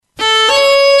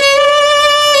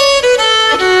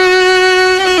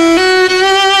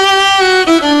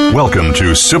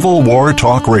to Civil War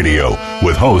Talk Radio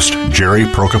with host Jerry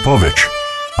Prokopowicz.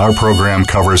 Our program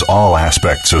covers all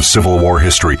aspects of Civil War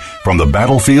history, from the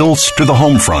battlefields to the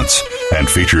home fronts, and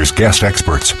features guest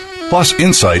experts, plus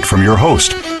insight from your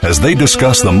host as they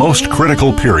discuss the most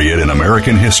critical period in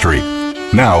American history.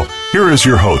 Now, here is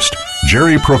your host,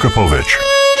 Jerry Prokopowicz.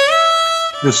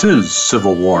 This is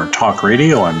Civil War Talk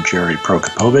Radio. I'm Jerry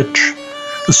Prokopowicz.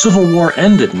 The Civil War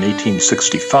ended in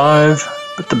 1865,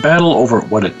 but the battle over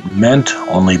what it meant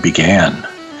only began.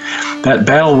 That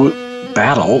battle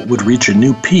would reach a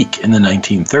new peak in the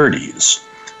 1930s.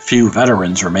 Few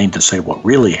veterans remained to say what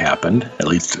really happened, at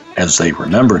least as they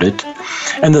remembered it,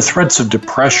 and the threats of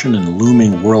depression and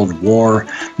looming world war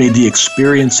made the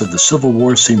experience of the Civil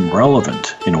War seem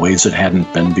relevant in ways it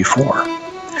hadn't been before.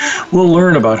 We'll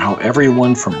learn about how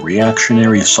everyone from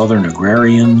reactionary Southern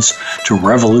agrarians to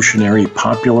revolutionary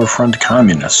Popular Front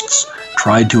communists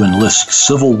tried to enlist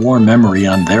Civil War memory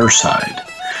on their side.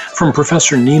 From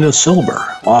Professor Nina Silber,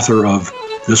 author of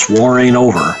This War Ain't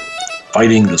Over,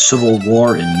 Fighting the Civil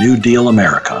War in New Deal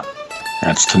America.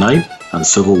 That's tonight on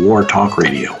Civil War Talk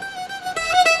Radio.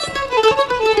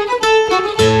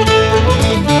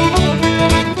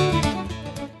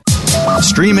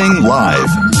 Streaming live,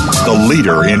 the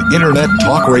leader in Internet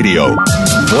Talk Radio,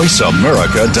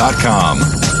 VoiceAmerica.com.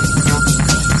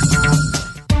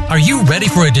 Are you ready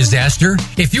for a disaster?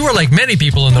 If you are like many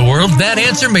people in the world, that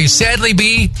answer may sadly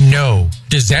be no.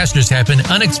 Disasters happen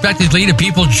unexpectedly to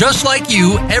people just like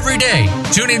you every day.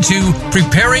 Tune into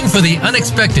Preparing for the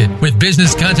Unexpected with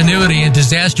business continuity and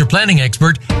disaster planning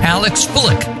expert Alex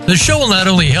Fullick. The show will not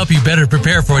only help you better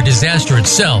prepare for a disaster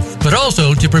itself, but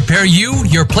also to prepare you,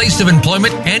 your place of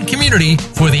employment, and community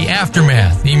for the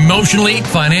aftermath, emotionally,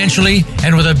 financially,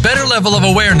 and with a better level of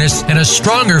awareness and a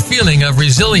stronger feeling of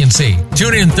resiliency.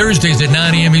 Tune in Thursdays at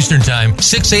 9 a.m. Eastern Time,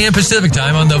 6 a.m. Pacific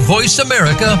Time on the Voice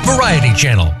America Variety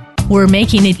Channel. We're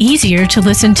making it easier to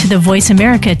listen to the Voice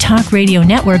America Talk Radio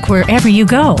Network wherever you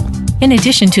go. In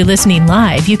addition to listening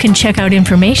live, you can check out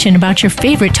information about your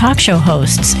favorite talk show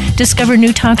hosts, discover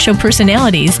new talk show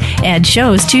personalities, add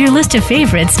shows to your list of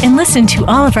favorites, and listen to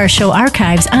all of our show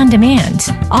archives on demand,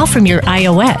 all from your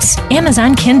iOS,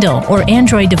 Amazon Kindle, or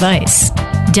Android device.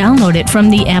 Download it from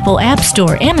the Apple App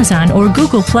Store, Amazon, or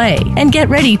Google Play, and get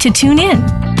ready to tune in.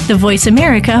 The Voice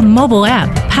America mobile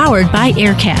app, powered by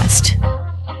Aircast.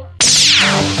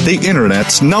 The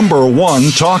Internet's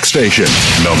 #1 talk station.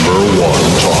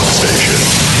 #1 talk station.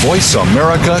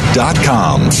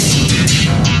 VoiceAmerica.com.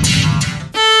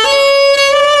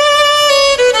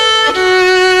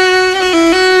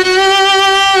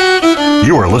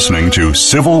 You are listening to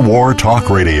Civil War Talk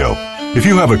Radio. If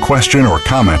you have a question or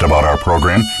comment about our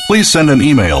program, please send an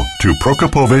email to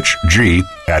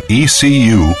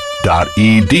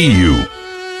prokopowiczg@ecu.edu.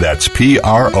 That's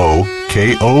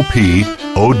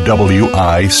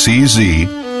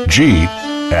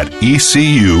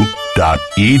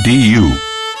PROKOPOWICZG@ecu.edu.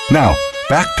 Now,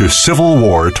 back to Civil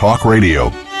War Talk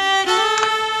Radio.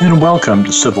 And welcome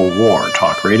to Civil War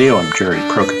Talk Radio. I'm Jerry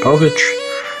Prokopowicz,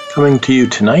 coming to you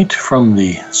tonight from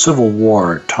the Civil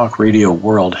War Talk Radio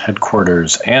World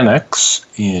Headquarters Annex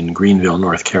in Greenville,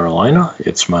 North Carolina.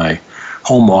 It's my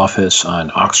home office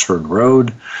on Oxford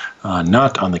Road,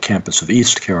 not on the campus of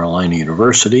East Carolina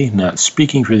University, not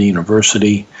speaking for the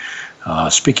university,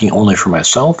 speaking only for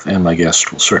myself, and my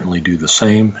guest will certainly do the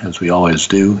same, as we always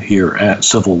do here at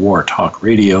Civil War Talk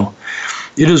Radio.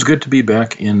 It is good to be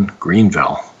back in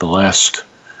Greenville. The last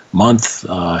month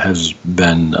has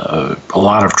been a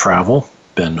lot of travel,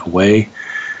 been away.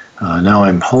 Now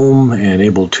I'm home and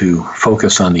able to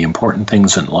focus on the important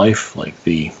things in life, like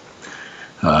the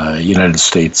United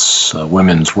States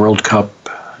Women's World Cup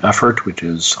effort, which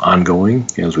is ongoing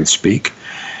as we speak.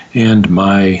 And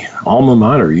my alma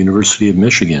mater, University of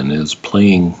Michigan, is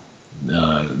playing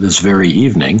this very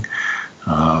evening,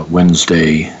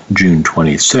 Wednesday, June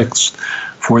 26th,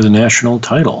 for the national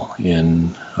title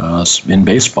in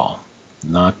baseball.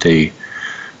 Not a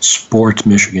sport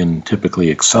Michigan typically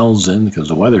excels in because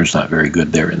the weather's not very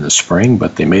good there in the spring,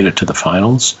 but they made it to the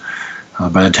finals.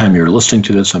 By the time you're listening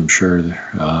to this, I'm sure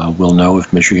we'll know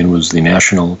if Michigan was the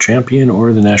national champion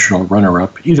or the national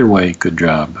runner-up. Either way, good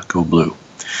job. Go Blue.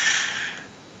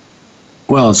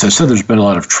 Well, as I said, there's been a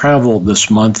lot of travel this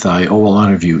month. I owe a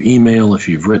lot of you email if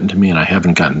you've written to me and I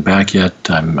haven't gotten back yet.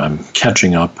 I'm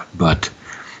catching up, but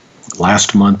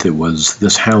last month it was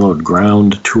This Hallowed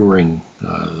Ground, touring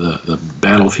the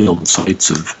battlefield sites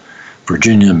of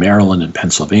Virginia, Maryland, and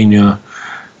Pennsylvania.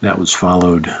 That was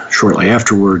followed shortly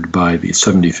afterward by the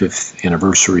 75th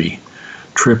anniversary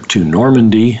trip to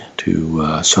Normandy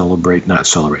to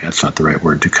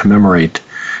to commemorate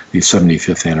the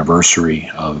 75th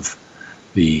anniversary of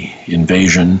the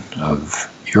invasion of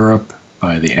Europe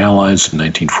by the Allies in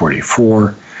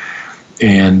 1944.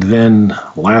 And then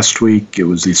last week, it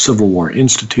was the Civil War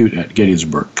Institute at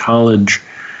Gettysburg College,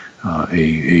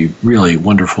 a really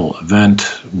wonderful event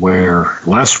where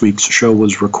last week's show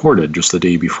was recorded just the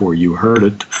day before you heard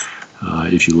it,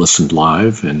 if you listened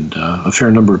live, and a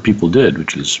fair number of people did,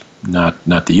 which is not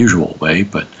the usual way,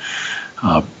 but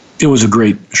it was a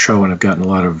great show, and I've gotten a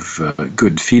lot of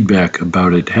good feedback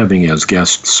about it, having as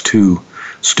guests two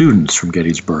students from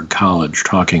Gettysburg College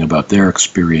talking about their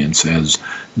experience as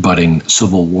budding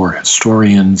Civil War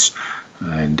historians,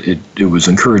 and it was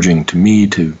encouraging to me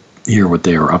to hear what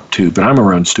they are up to. But I'm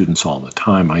around students all the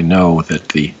time. I know that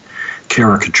the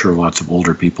caricature lots of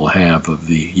older people have of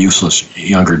the useless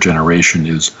younger generation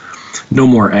is no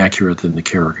more accurate than the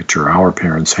caricature our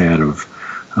parents had of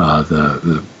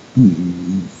the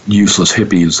useless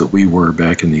hippies that we were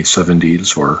back in the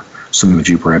 70s, or some of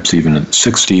you perhaps even in the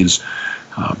 60s.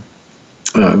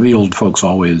 The old folks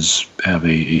always have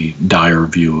a dire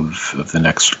view of the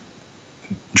next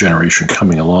generation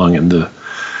coming along, and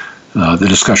the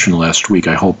discussion last week,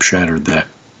 I hope, shattered that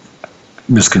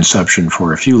misconception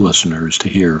for a few listeners to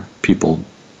hear people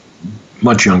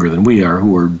much younger than we are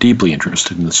who are deeply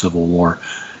interested in the Civil War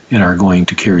and are going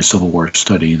to carry Civil War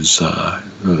studies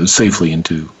safely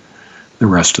into the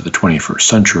rest of the 21st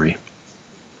century.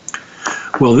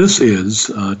 Well, this is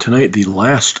tonight the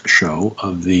last show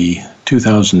of the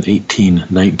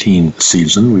 2018-19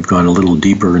 season. We've gone a little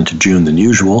deeper into June than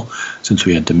usual since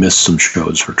we had to miss some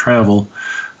shows for travel.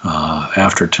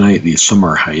 After tonight, the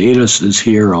summer hiatus is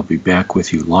here. I'll be back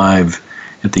with you live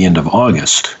at the end of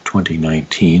August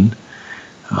 2019.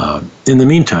 In the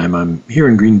meantime, I'm here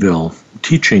in Greenville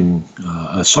teaching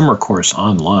a summer course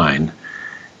online.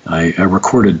 I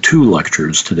recorded 2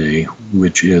 lectures today,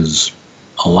 which is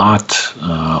a lot.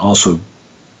 Also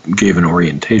gave an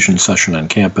orientation session on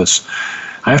campus.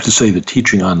 I have to say that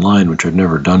teaching online, which I've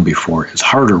never done before, is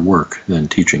harder work than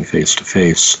teaching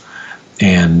face-to-face,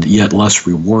 and yet less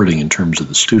rewarding in terms of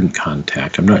the student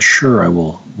contact. I'm not sure I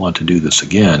will want to do this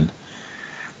again,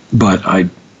 but I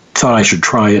thought I should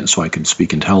try it so I can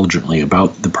speak intelligently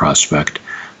about the prospect.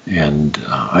 And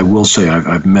I will say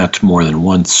I've met more than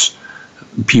once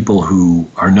people who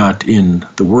are not in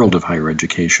the world of higher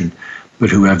education, but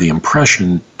who have the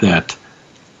impression that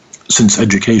since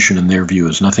education in their view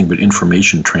is nothing but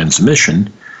information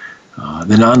transmission,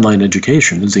 then online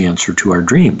education is the answer to our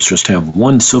dreams. Just have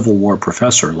one Civil War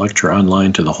professor lecture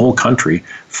online to the whole country,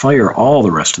 fire all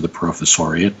the rest of the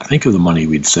professoriate. Think of the money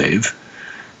we'd save.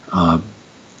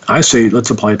 I say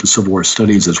let's apply it to Civil War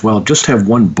studies as well. Just have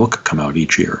one book come out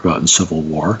each year about the Civil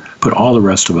War, put all the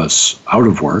rest of us out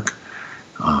of work.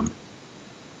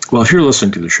 Well, if you're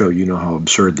listening to the show, you know how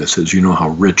absurd this is. You know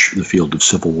how rich the field of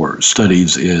Civil War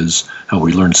studies is, how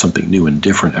we learn something new and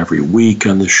different every week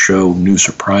on this show, new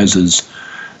surprises,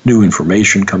 new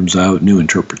information comes out, new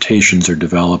interpretations are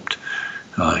developed.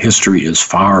 History is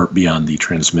far beyond the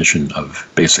transmission of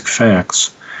basic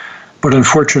facts. But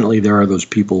unfortunately, there are those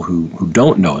people who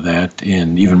don't know that,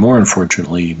 and even more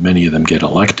unfortunately, many of them get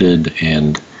elected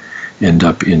and end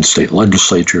up in state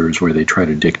legislatures where they try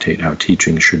to dictate how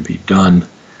teaching should be done.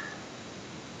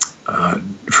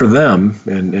 For them,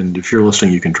 and if you're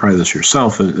listening, you can try this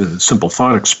yourself, a simple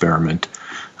thought experiment.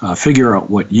 Figure out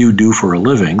what you do for a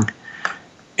living,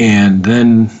 and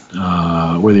then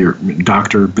whether you're a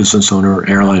doctor, business owner,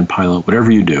 airline pilot,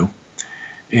 whatever you do,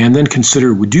 and then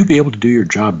consider, would you be able to do your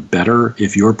job better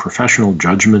if your professional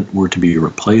judgment were to be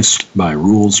replaced by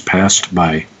rules passed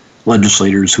by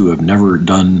legislators who have never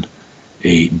done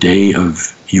a day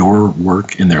of your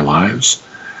work in their lives?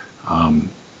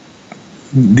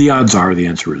 The odds are the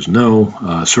answer is no.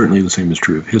 Certainly the same is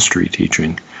true of history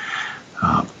teaching.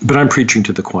 But I'm preaching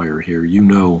to the choir here. You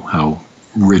know how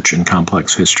rich and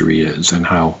complex history is, and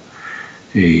how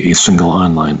a single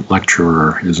online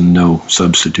lecturer is no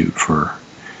substitute for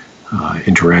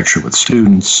interaction with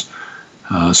students.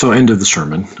 So end of the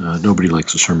sermon. Nobody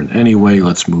likes a sermon anyway.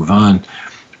 Let's move on.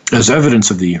 As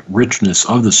evidence of the richness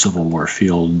of the Civil War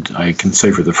field, I can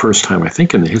say for the first time, I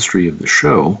think in the history of the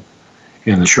show,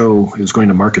 and the show is going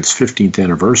to mark its 15th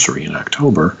anniversary in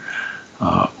October,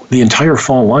 the entire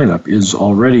fall lineup is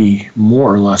already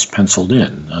more or less penciled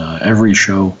in. Every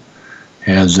show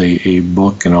has a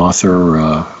book, an author,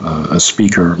 a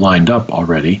speaker lined up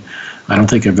already. I don't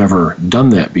think I've ever done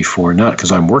that before, not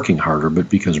because I'm working harder, but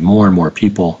because more and more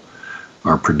people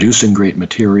are producing great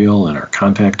material and are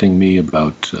contacting me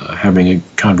about having a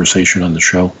conversation on the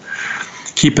show.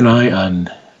 Keep an eye on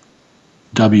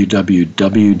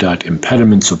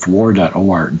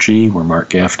www.impedimentsofwar.org, where Mark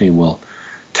Gaffney will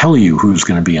tell you who's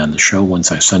going to be on the show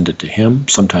once I send it to him.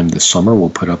 Sometime this summer, we'll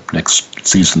put up next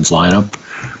season's lineup.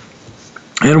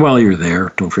 And while you're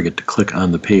there, don't forget to click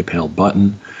on the PayPal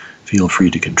button. Feel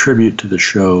free to contribute to the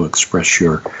show, express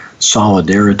your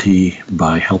solidarity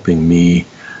by helping me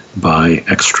buy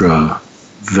extra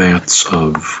vats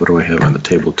of, what do I have on the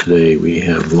table today? We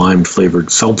have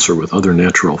lime-flavored seltzer with other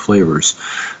natural flavors,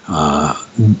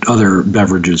 other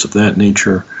beverages of that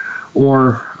nature,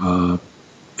 or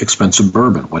expensive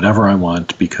bourbon, whatever I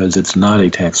want, because it's not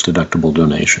a tax-deductible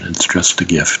donation. It's just a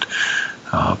gift.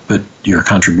 But your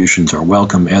contributions are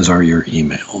welcome, as are your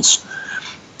emails.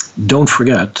 Don't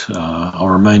forget, I'll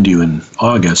remind you in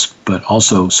August, but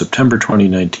also September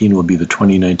 2019 will be the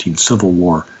 2019 Civil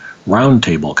War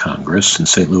Roundtable Congress in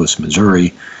St. Louis,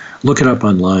 Missouri. Look it up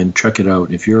online, check it out.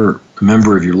 If you're a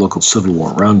member of your local Civil War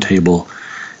Roundtable,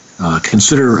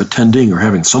 consider attending or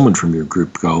having someone from your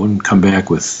group go and come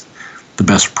back with the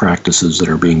best practices that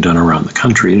are being done around the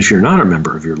country. And if you're not a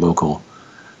member of your local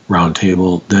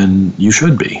roundtable, then you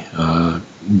should be.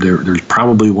 There's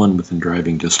probably one within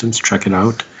driving distance. Check it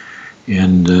out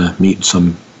and meet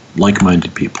some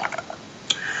like-minded people.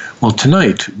 Well,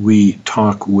 tonight we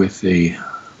talk with a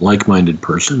like-minded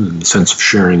person in the sense of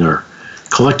sharing our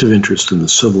collective interest in the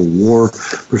Civil War.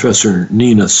 Professor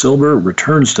Nina Silber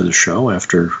returns to the show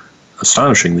after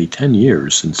astonishingly 10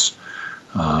 years since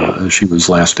she was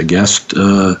last a guest.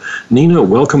 Nina,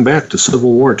 welcome back to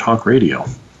Civil War Talk Radio.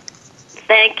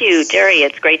 Thank you, Jerry.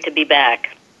 It's great to be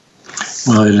back.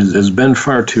 Well, it has been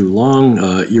far too long.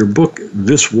 Your book,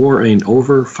 This War Ain't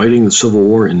Over, Fighting the Civil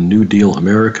War in New Deal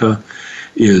America,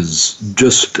 is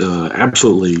just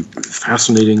absolutely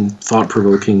fascinating,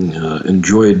 thought-provoking,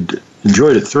 enjoyed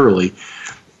it thoroughly.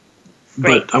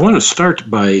 Great. But I want to start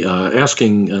by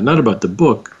asking not about the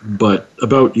book, but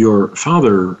about your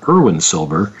father, Erwin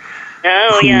Silber.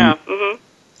 Oh, yeah.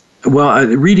 Mm-hmm. Well,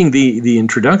 reading the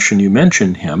introduction, you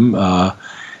mentioned him,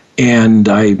 and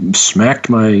I smacked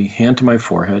my hand to my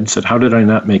forehead and said, how did I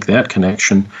not make that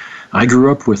connection? I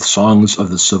grew up with songs of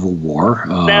the Civil War.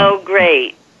 So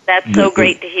great. That's so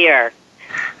great to hear.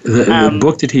 The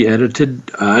book that he edited,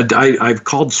 I've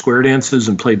called square dances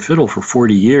and played fiddle for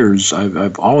 40 years.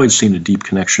 I've always seen a deep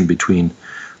connection between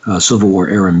Civil War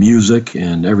era music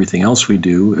and everything else we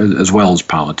do, as well as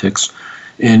politics.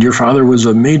 And your father was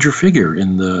a major figure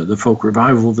in the folk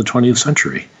revival of the 20th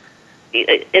century.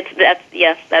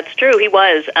 Yes, that's true. He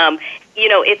was.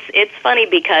 It's funny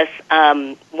because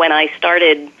when I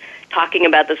started talking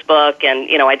about this book, and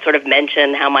I'd sort of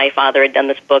mentioned how my father had done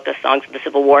this book, The Songs of the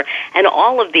Civil War, and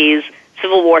all of these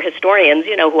Civil War historians,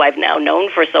 who I've now known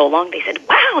for so long, they said,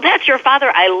 "Wow, that's your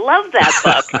father! I love that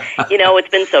book. It's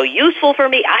been so useful for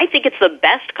me. I think it's the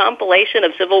best compilation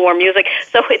of Civil War music."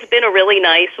 So it's been a really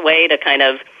nice way to kind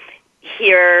of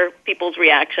hear people's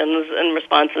reactions and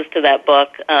responses to that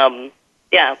book.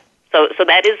 So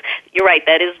that is, you're right,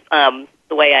 that is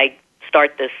the way I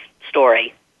start this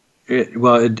story.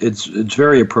 It's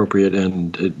very appropriate,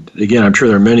 and again, I'm sure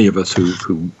there are many of us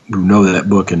who know that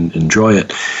book and enjoy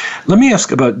it. Let me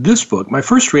ask about this book. My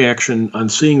first reaction on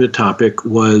seeing the topic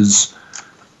was,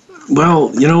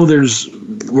 well,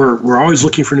 we're always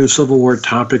looking for new Civil War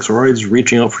topics. We're always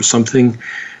reaching out for something.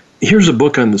 Here's a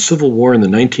book on the Civil War in the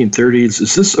 1930s.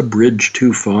 Is this a bridge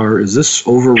too far? Is this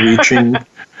overreaching?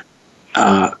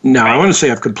 Now, I want to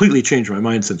say I've completely changed my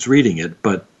mind since reading it,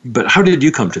 but how did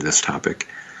you come to this topic?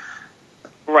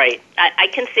 Right. I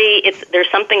can see there's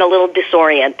something a little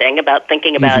disorienting about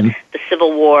thinking about the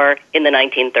Civil War in the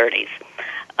 1930s.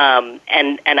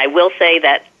 And I will say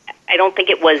that I don't think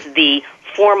it was the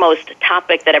foremost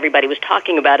topic that everybody was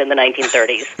talking about in the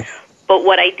 1930s. But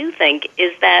what I do think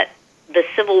is that the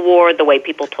Civil War, the way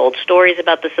people told stories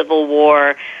about the Civil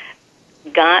War,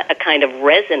 got a kind of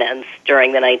resonance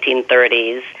during the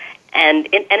 1930s. And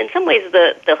in some ways,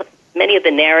 the many of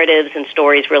the narratives and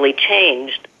stories really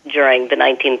changed during the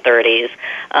 1930s,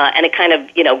 and it kind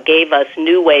of, gave us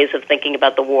new ways of thinking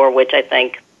about the war, which I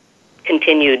think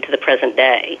continued to the present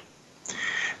day.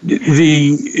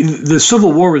 The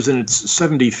Civil War was in its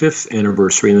 75th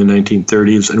anniversary in the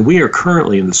 1930s, and we are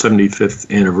currently in the 75th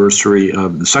anniversary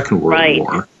of the Second World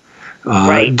War.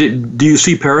 Right. Do you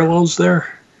see parallels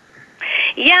there?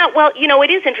 Yeah, well,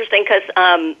 it is interesting because,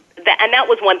 and that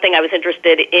was one thing I was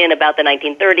interested in about the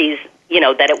 1930s,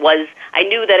 that I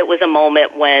knew that it was a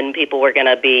moment when people were going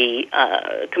to be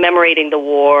commemorating the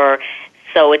war,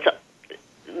 so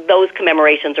those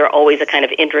commemorations are always a kind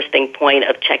of interesting point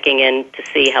of checking in to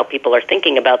see how people are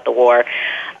thinking about the war.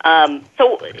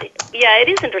 It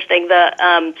is interesting.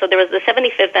 So there was the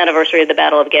 75th anniversary of the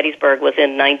Battle of Gettysburg was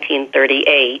in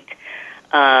 1938.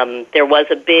 There was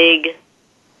a big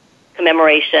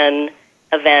commemoration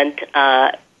event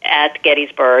at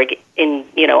Gettysburg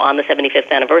on the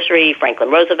 75th anniversary. Franklin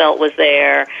Roosevelt was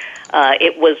there.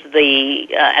 It was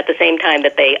at the same time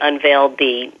that they unveiled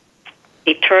the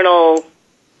Eternal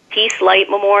Peace Light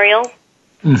Memorial,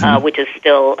 which is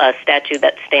still a statue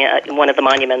that one of the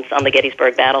monuments on the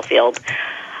Gettysburg battlefield.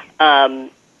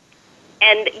 And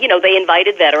they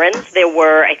invited veterans. There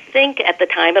were, I think, at the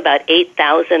time, about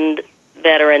 8,000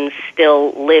 veterans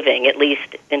still living, at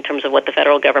least in terms of what the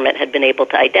federal government had been able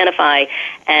to identify.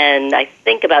 And I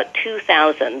think about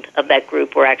 2,000 of that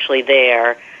group were actually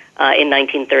there in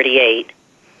 1938.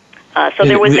 So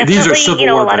there was definitely,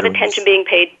 a lot of attention being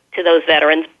paid to those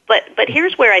veterans. But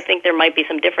here's where I think there might be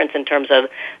some difference in terms of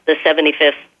the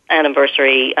 75th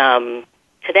anniversary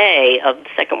today of the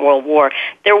Second World War.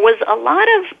 There's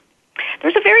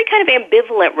a very kind of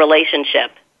ambivalent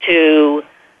relationship to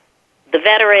the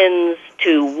veterans,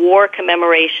 to war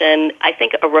commemoration. I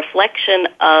think a reflection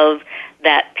of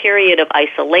that period of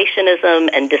isolationism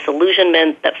and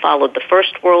disillusionment that followed the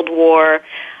First World War.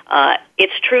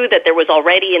 It's true that there was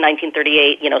already in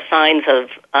 1938, signs of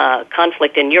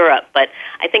conflict in Europe, but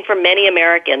I think for many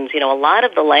Americans, a lot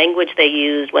of the language they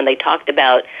used when they talked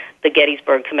about the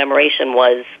Gettysburg commemoration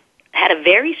had a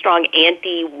very strong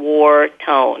anti-war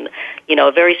tone,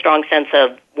 a very strong sense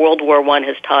of World War I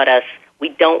has taught us we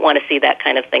don't want to see that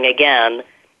kind of thing again.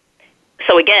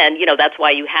 So again, that's why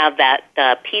you have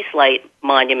that Peace Light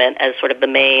monument as sort of the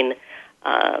main,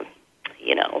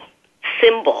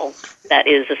 symbol that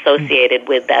is associated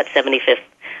with that 75th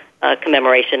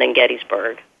commemoration in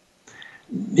Gettysburg.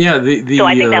 Yeah, so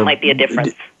I think that might be a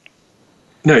difference.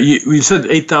 No, you said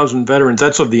 8,000 veterans.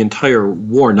 That's of the entire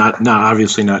war, not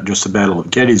obviously not just the Battle of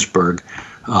Gettysburg.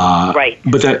 Right.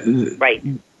 But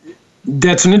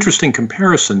that's an interesting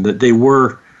comparison that they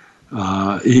were.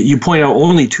 You point out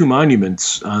only 2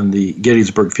 monuments on the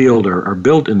Gettysburg field are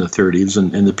built in the 30s,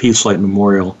 and the Peace Light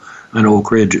Memorial on Oak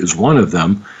Ridge is one of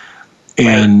them.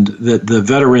 And that the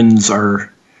veterans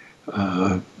are,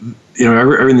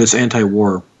 are in this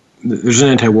anti-war. There's an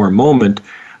anti-war moment.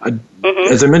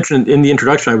 As I mentioned in the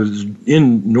introduction, I was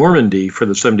in Normandy for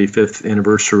the 75th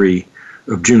anniversary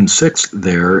of June 6th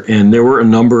there, and there were a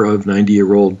number of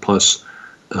 90-year-old plus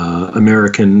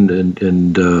American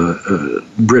and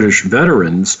British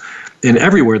veterans, and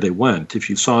everywhere they went, if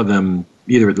you saw them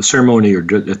either at the ceremony or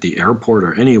at the airport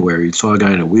or anywhere, you saw a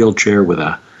guy in a wheelchair with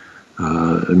a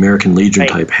American Legion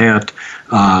type hat.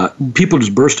 People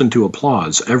just burst into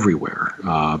applause everywhere.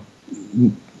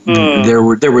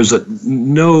 There was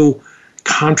no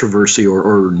controversy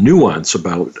or nuance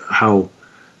about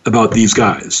these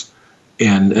guys,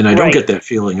 and I don't get that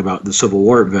feeling about the Civil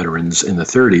War veterans in the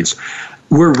 30s.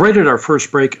 We're right at our first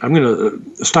break. I'm going to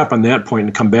stop on that point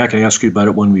and come back and ask you about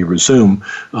it when we resume.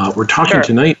 We're talking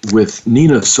tonight with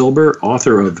Nina Silber,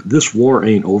 author of This War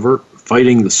Ain't Over,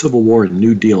 Fighting the Civil War in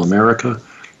New Deal America.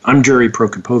 I'm Jerry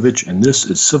Prokopowicz, and this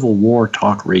is Civil War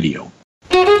Talk Radio.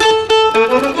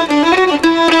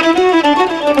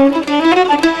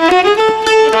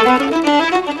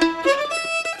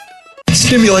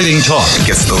 Stimulating talk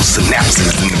gets those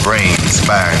synapses in the brain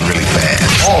firing really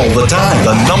fast. All the time.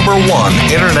 The #1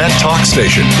 internet talk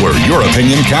station where your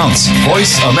opinion counts.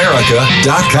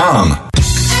 VoiceAmerica.com.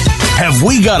 Have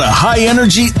we got a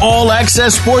high-energy,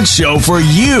 all-access sports show for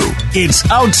you? It's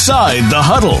Outside the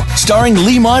Huddle, starring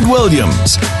Lemont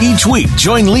Williams. Each week,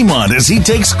 join Lemont as he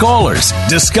takes callers,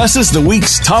 discusses the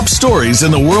week's top stories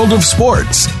in the world of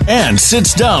sports, and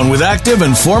sits down with active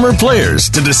and former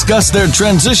players to discuss their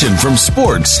transition from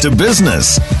sports to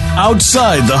business.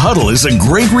 Outside the Huddle is a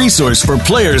great resource for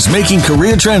players making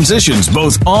career transitions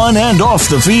both on and off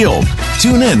the field.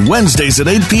 Tune in Wednesdays at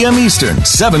 8 p.m. Eastern,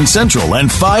 7 Central,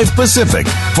 and 5 Pacific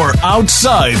for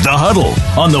Outside the Huddle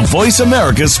on the Voice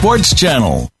America Sports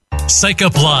Channel. Psych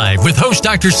Up Live with host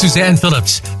Dr. Suzanne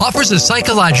Phillips offers a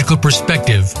psychological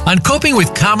perspective on coping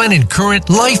with common and current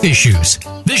life issues.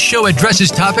 This show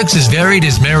addresses topics as varied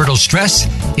as marital stress,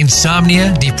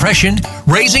 insomnia, depression,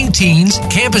 raising teens,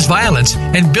 campus violence,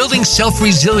 and building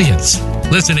self-resilience.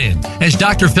 Listen in as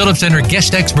Dr. Phillips and her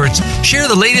guest experts share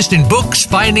the latest in books,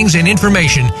 findings, and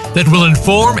information that will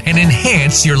inform and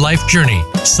enhance your life journey.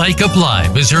 Psych Up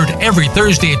Live is heard every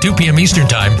Thursday at 2 p.m. Eastern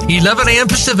Time, 11 a.m.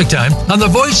 Pacific Time on the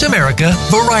Voice America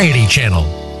Variety Channel.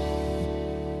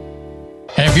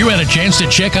 Have you had a chance to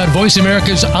check out Voice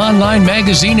America's online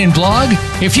magazine and blog?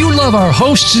 If you love our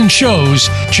hosts and shows,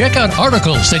 check out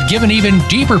articles that give an even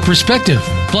deeper perspective,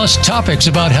 plus topics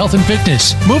about health and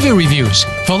fitness, movie reviews,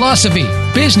 philosophy,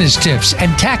 business tips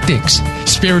and tactics,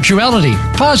 spirituality,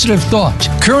 positive thought,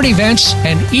 current events,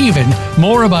 and even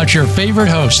more about your favorite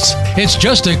hosts. It's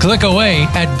just a click away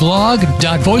at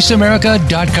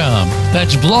blog.voiceamerica.com.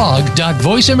 That's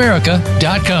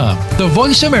blog.voiceamerica.com. The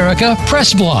Voice America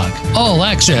Press Blog. All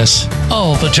access,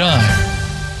 all the time.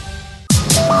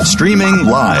 Streaming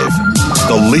live.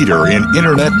 The leader in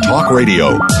Internet talk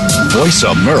radio.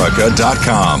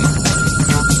 VoiceAmerica.com.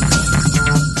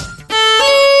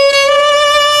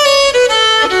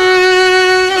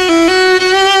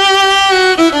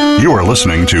 You are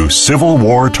listening to Civil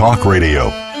War Talk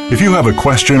Radio. If you have a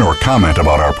question or comment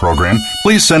about our program,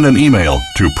 please send an email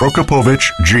to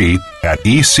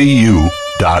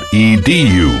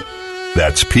prokopovic@ecu.edu.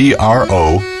 That's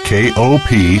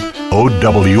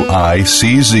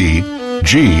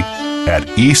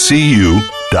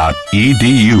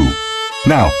PROKOPOWICZG@ecu.edu.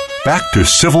 Now, back to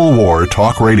Civil War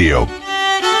Talk Radio.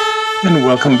 And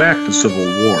welcome back to Civil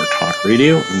War Talk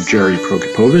Radio. I'm Jerry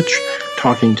Prokopowicz,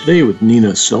 talking today with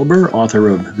Nina Silber, author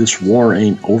of This War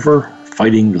Ain't Over,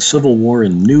 Fighting the Civil War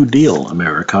in New Deal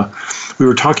America. We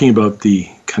were talking about the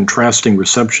contrasting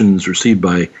receptions received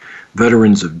by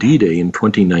veterans of D-Day in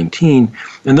 2019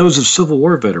 and those of Civil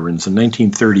War veterans in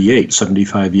 1938,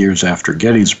 75 years after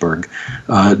Gettysburg.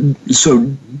 So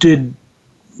did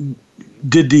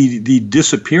the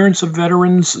disappearance of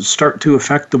veterans start to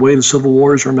affect the way the Civil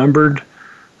War is remembered?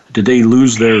 Did they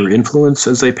lose their influence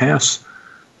as they pass?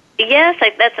 Yes,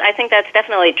 I think that's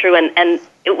definitely true, and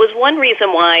it was one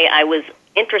reason why I was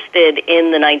interested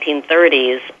in the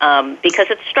 1930s, because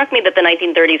it struck me that the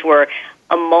 1930s were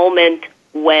a moment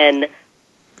when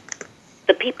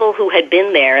the people who had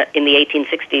been there in the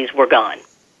 1860s were gone.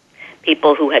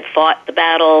 People who had fought the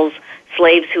battles,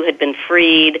 slaves who had been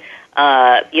freed,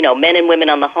 men and women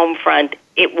on the home front.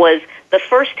 It was the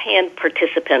first-hand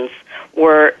participants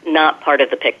were not part of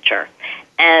the picture.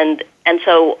 And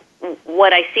so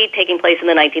what I see taking place in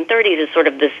the 1930s is sort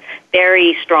of this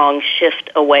very strong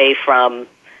shift away from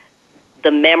the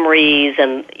memories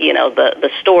and, the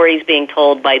stories being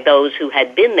told by those who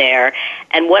had been there,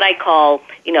 and what I call,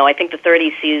 I think the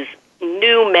 30s sees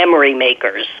new memory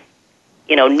makers,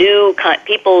 new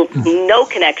people, no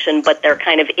connection, but they're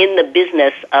kind of in the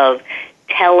business of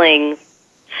telling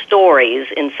stories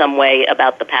in some way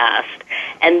about the past,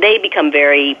 and they become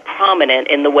very prominent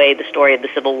in the way the story of the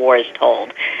Civil War is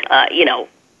told.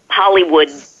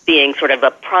 Hollywood being sort of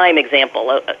a prime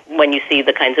example when you see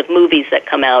the kinds of movies that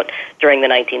come out during the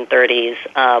 1930s,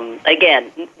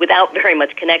 again, without very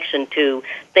much connection to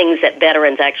things that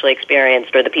veterans actually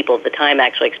experienced or the people of the time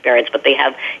actually experienced, but they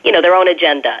have, their own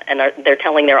agenda, and they're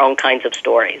telling their own kinds of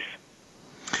stories.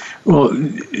 Well,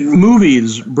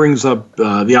 movies brings up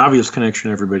the obvious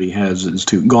connection everybody has is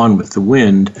to Gone with the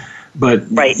Wind, but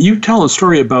right. You tell a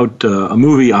story about a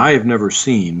movie I have never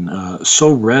seen,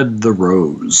 So Red the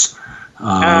Rose.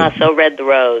 So Red the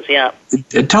Rose, yeah.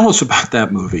 Tell us about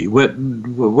that movie. What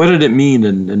did it mean,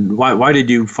 and why did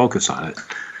you focus on it?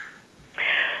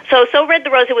 So Red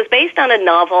the Rose, it was based on a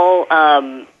novel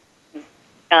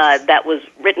that was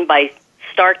written by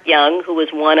Stark Young, who was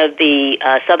one of the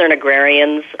Southern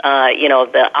agrarians,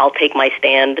 the I'll Take My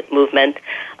Stand movement.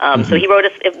 So he wrote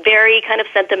a very kind of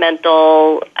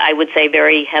sentimental, I would say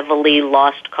very heavily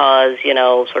lost cause,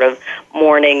 sort of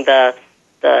mourning the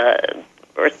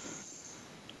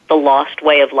lost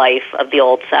way of life of the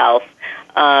Old South.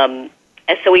 And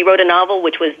so he wrote a novel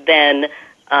which was then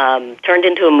turned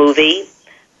into a movie.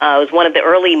 It was one of the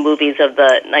early movies of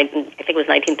I think it was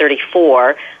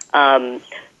 1934.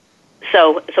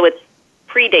 So it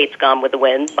predates Gone with the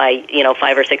Wind by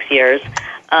 5 or 6 years.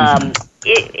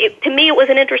 To me, it was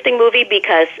an interesting movie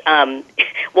because,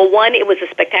 one, it was a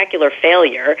spectacular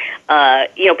failure.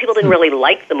 People didn't really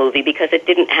like the movie because it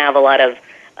didn't have a lot of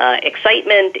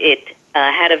excitement. It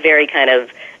had a very kind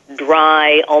of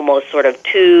dry, almost sort of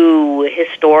too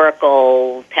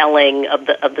historical telling of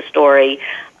the story.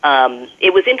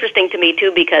 It was interesting to me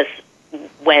too because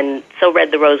when So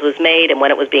Red the Rose was made and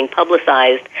when it was being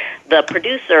publicized, the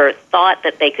producer thought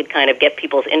that they could kind of get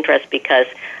people's interest because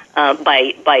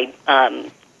by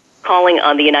calling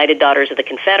on the United Daughters of the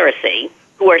Confederacy,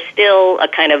 who are still a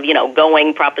kind of,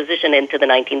 going proposition into the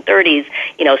 1930s,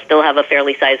 still have a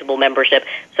fairly sizable membership.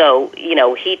 So,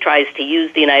 he tries to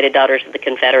use the United Daughters of the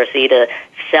Confederacy to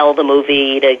sell the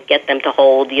movie, to get them to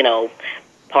hold,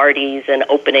 parties and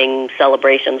opening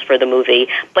celebrations for the movie.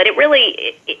 But it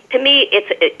really, to me,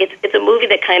 it's a movie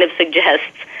that kind of suggests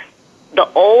the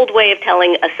old way of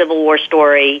telling a Civil War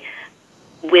story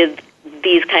with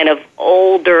these kind of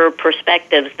older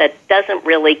perspectives that doesn't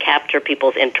really capture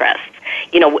people's interests.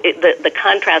 The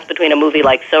contrast between a movie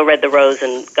like So Red the Rose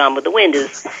and Gone with the Wind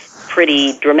is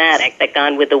pretty dramatic, that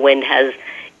Gone with the Wind has,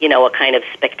 you know, a kind of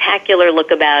spectacular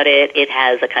look about it. It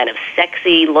has a kind of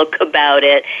sexy look about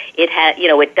it. It has, you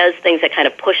know, it does things that kind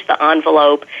of push the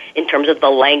envelope in terms of the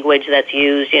language that's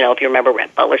used. You know, if you remember,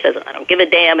 Rhett Butler says, "I don't give a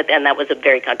damn," and that was a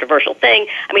very controversial thing.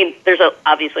 I mean, there's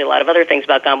obviously a lot of other things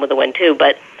about Gone with the Wind too,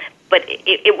 but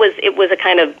it was a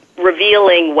kind of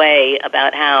revealing way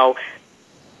about how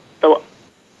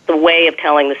the way of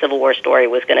telling the Civil War story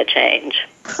was going to change.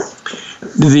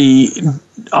 The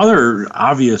other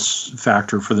obvious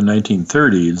factor for the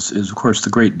 1930s is, of course, the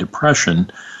Great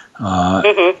Depression,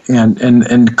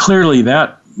 and clearly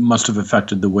that must have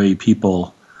affected the way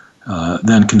people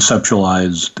then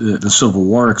conceptualized the Civil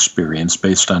War experience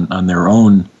based on their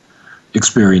own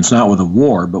experience, not with a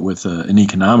war, but with an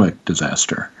economic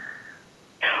disaster.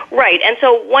 Right, and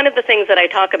so one of the things that I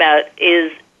talk about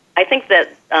is, I think that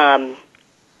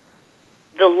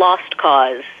the Lost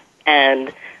Cause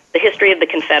and the history of the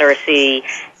Confederacy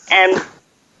and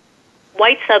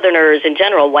white Southerners in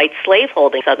general, white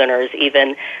slaveholding Southerners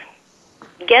even,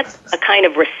 get a kind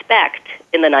of respect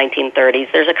in the 1930s.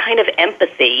 There's a kind of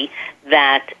empathy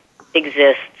that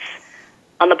exists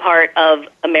on the part of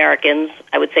Americans,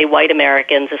 I would say white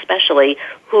Americans especially,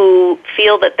 who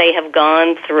feel that they have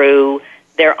gone through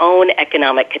their own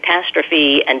economic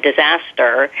catastrophe and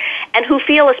disaster, and who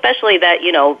feel especially that,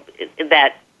 you know,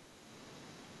 that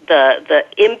the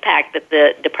impact that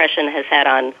the Depression has had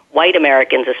on white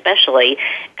Americans especially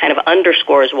kind of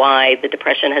underscores why the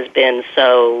Depression has been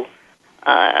so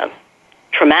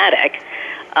traumatic.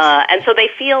 And so they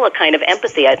feel a kind of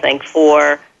empathy, I think,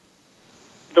 for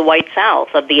the white South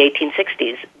of the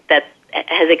 1860s that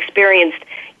has experienced,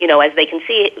 you know, as they can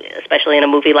see, especially in a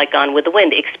movie like Gone with the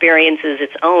Wind, experiences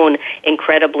its own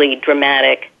incredibly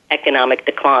dramatic economic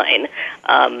decline.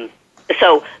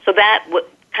 So that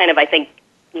kind of, I think,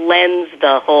 lends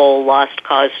the whole Lost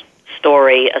Cause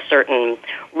story a certain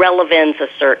relevance, a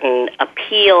certain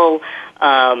appeal.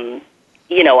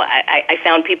 You know, I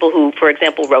found people who, for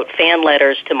example, wrote fan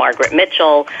letters to Margaret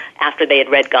Mitchell after they had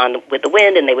read Gone with the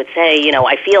Wind, and they would say, you know,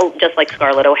 I feel just like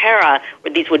Scarlett O'Hara.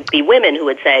 These would be women who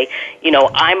would say, you know,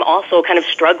 I'm also kind of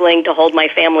struggling to hold my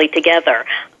family together.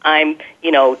 I'm,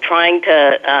 you know, trying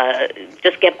to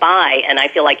just get by, and I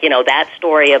feel like, you know, that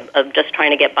story of just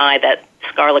trying to get by that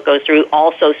Scarlett goes through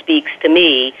also speaks to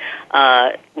me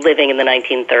living in the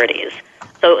 1930s.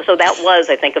 So that was,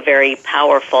 I think, a very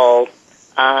powerful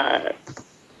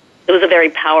it was a very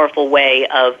powerful way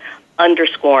of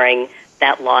underscoring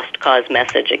that Lost Cause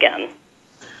message again.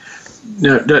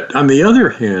 Now, on the other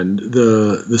hand,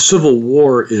 the Civil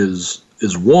War is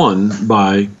won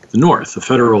by the North. The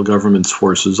federal government's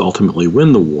forces ultimately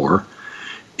win the war,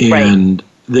 and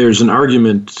there's an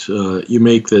argument you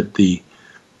make that the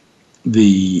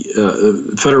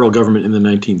federal government in the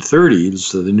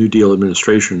 1930s, the New Deal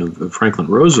administration of Franklin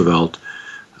Roosevelt,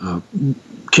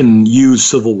 can use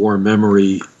Civil War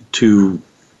memory to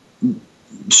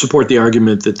support the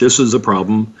argument that this is a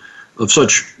problem of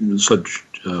such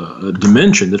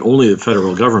dimension that only the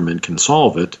federal government can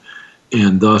solve it,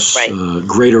 and thus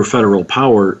greater federal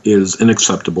power is an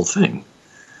acceptable thing.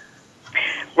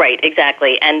 Right,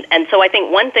 exactly. And so I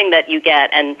think one thing that you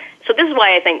get, and so this is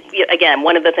why I think, again,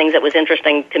 one of the things that was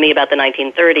interesting to me about the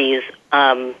 1930s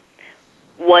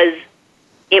was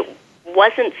it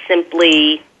wasn't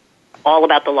simply all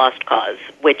about the Lost Cause,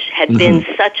 which had been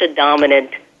such a dominant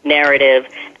narrative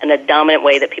and a dominant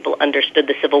way that people understood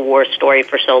the Civil War story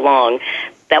for so long,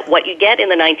 that what you get in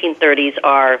the 1930s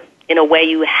are, in a way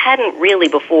you hadn't really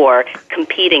before,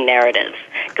 competing narratives,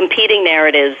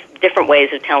 different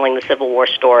ways of telling the Civil War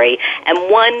story. And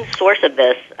one source of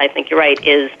this, I think you're right,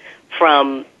 is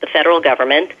from the federal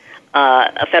government,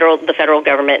 the federal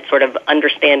government sort of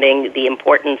understanding the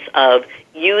importance of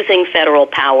using federal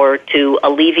power to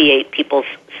alleviate people's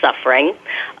suffering.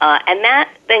 And that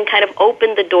then kind of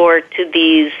opened the door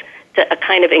to a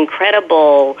kind of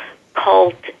incredible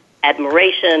cult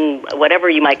admiration, whatever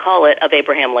you might call it, of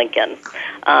Abraham Lincoln.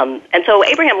 And so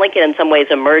Abraham Lincoln in some ways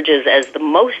emerges as the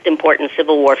most important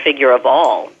Civil War figure of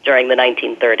all during the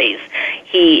 1930s.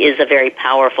 He is a very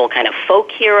powerful kind of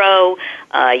folk hero.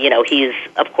 You know, he's,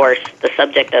 of course, the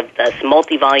subject of this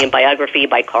multi-volume biography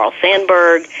by Carl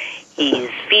Sandburg.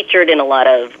 He's featured in a lot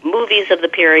of movies of the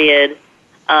period.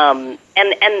 And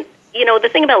you know, the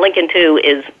thing about Lincoln, too,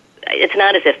 is it's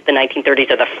not as if the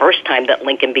 1930s are the first time that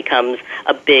Lincoln becomes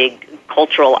a big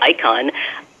cultural icon,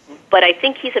 but I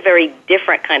think he's a very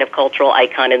different kind of cultural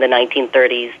icon in the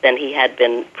 1930s than he had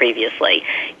been previously.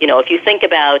 You know, if you think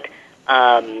about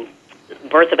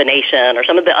Birth of a Nation or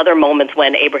some of the other moments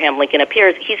when Abraham Lincoln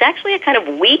appears, he's actually a kind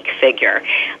of weak figure.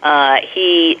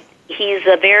 he's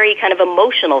a very kind of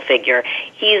emotional figure.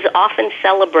 He's often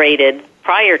celebrated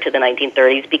prior to the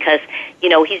 1930s because,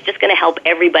 he's just going to help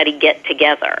everybody get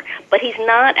together. But he's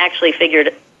not actually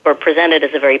figured or presented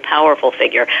as a very powerful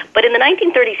figure. But in the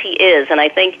 1930s he is, and I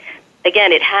think,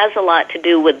 again, it has a lot to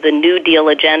do with the New Deal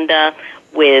agenda,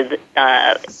 with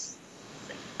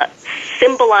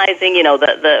symbolizing,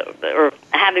 or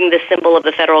having the symbol of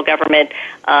the federal government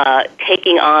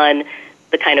taking on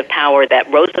the kind of power that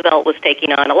Roosevelt was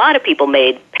taking on. A lot of people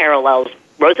made parallels,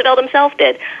 Roosevelt himself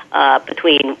did,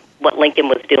 between what Lincoln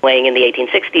was doing in the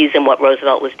 1860s and what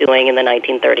Roosevelt was doing in the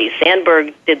 1930s.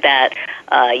 Sandburg did that,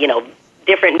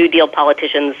 different New Deal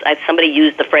politicians. Somebody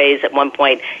used the phrase at one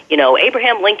point,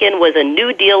 Abraham Lincoln was a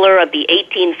New Dealer of the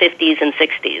 1850s and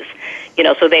 60s.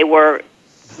 So they were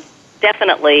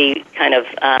definitely kind of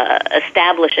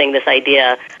establishing this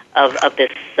idea of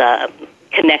this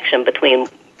connection between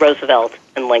Roosevelt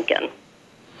and Lincoln.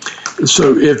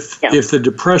 So if the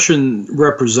Depression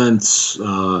represents,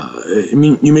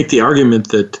 you make the argument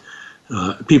that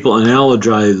people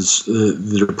analogize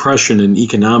the Depression and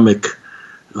economic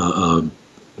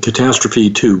catastrophe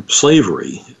to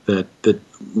slavery, that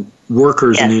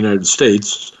workers in the United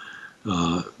States,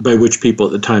 by which people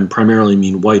at the time primarily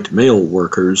mean white male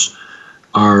workers,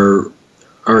 are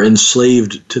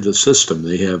enslaved to the system.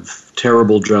 They have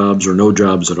terrible jobs or no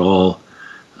jobs at all.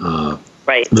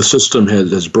 Right. The system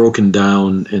has broken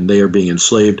down and they are being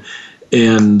enslaved.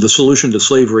 And the solution to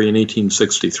slavery in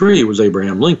 1863 was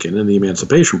Abraham Lincoln and the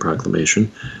Emancipation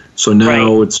Proclamation. So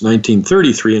now it's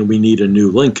 1933 and we need a new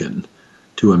Lincoln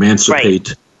to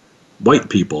emancipate white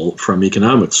people from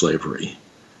economic slavery.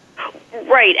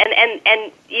 Right,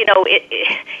 and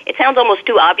it sounds almost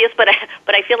too obvious, but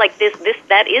I feel like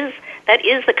that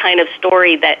is the kind of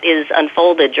story that is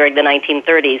unfolded during the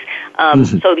 1930s.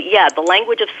 So the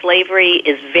language of slavery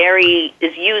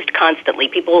is used constantly.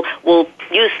 People will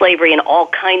use slavery in all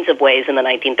kinds of ways in the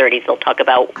 1930s. They'll talk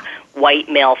about white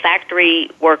male factory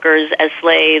workers as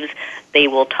slaves. They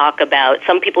will talk about,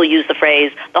 some people use the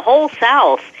phrase, the whole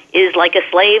South is like a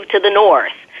slave to the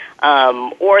North.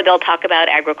 Or they'll talk about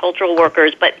agricultural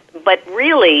workers, but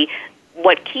really,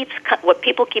 what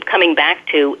people keep coming back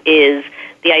to is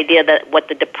the idea that what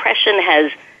the Depression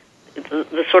has,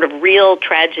 the sort of real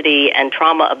tragedy and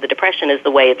trauma of the Depression is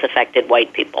the way it's affected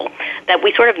white people. That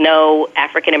we sort of know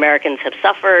African Americans have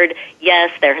suffered.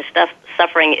 Yes, their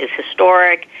suffering is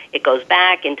historic. It goes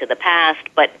back into the past,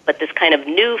 but this kind of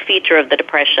new feature of the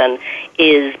Depression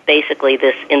is basically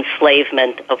this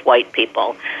enslavement of white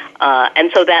people.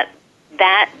 And so that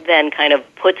then kind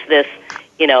of puts this,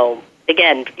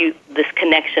 again, this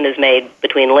connection is made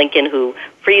between Lincoln, who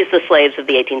frees the slaves of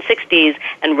the 1860s,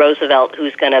 and Roosevelt,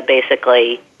 who's going to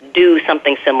basically do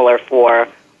something similar for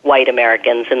white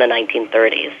Americans in the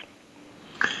 1930s.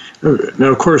 Now,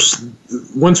 of course,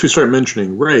 once we start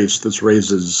mentioning race, this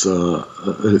raises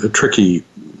a tricky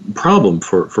problem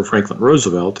for Franklin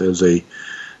Roosevelt as a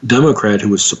Democrat who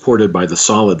was supported by the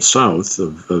solid South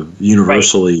of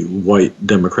universally white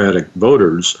Democratic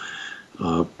voters.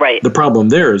 The problem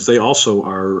there is they also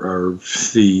are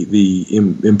the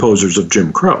imposers of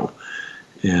Jim Crow.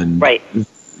 And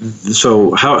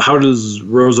so how does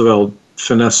Roosevelt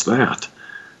finesse that?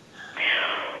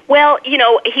 Well,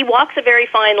 he walks a very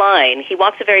fine line.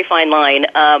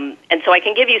 And so I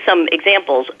can give you some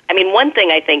examples. I mean, one thing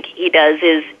I think he does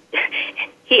is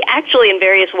he actually, in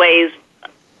various ways,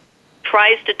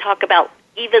 tries to talk about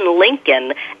even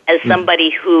Lincoln as somebody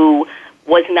who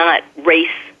was not race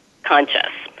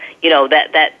conscious.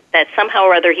 That somehow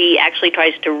or other he actually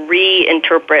tries to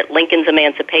reinterpret Lincoln's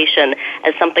emancipation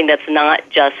as something that's not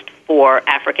just for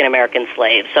African American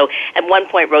slaves. So at one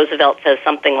point Roosevelt says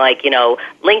something like,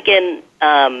 Lincoln's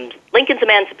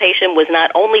emancipation was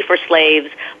not only for slaves,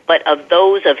 but of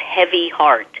those of heavy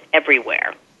heart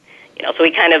everywhere. So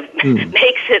he kind of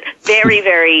makes it very,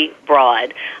 very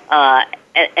broad,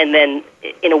 and then,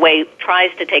 in a way,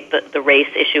 tries to take the race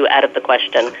issue out of the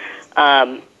question.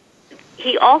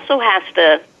 He also has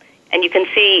to, and you can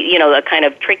see, a kind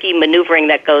of tricky maneuvering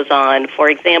that goes on. For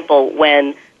example,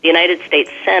 when the United States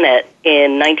Senate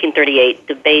in 1938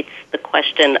 debates the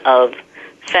question of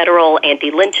federal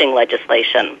anti-lynching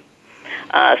legislation.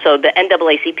 So the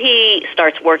NAACP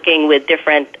starts working with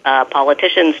different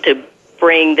politicians to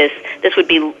bring this would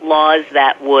be laws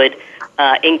that would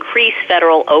increase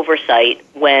federal oversight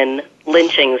when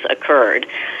lynchings occurred.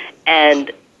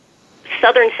 And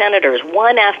Southern senators,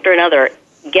 one after another,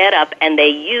 get up and they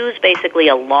use basically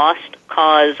a lost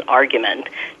cause argument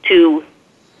to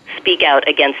speak out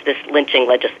against this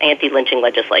anti-lynching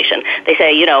legislation. They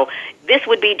say, this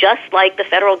would be just like the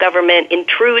federal government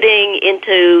intruding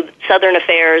into Southern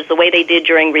affairs the way they did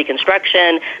during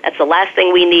Reconstruction. That's the last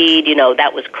thing we need.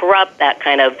 That was corrupt. That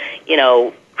kind of,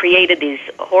 created these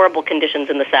horrible conditions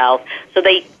in the South. So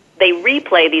they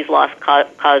replay these lost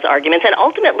cause arguments. And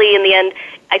ultimately, in the end,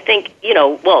 I think,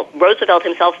 Roosevelt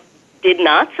himself did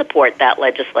not support that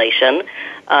legislation.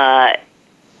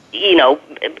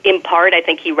 In part, I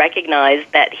think he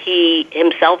recognized that he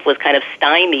himself was kind of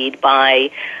stymied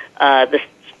by the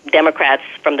Democrats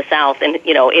from the South and,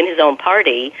 in his own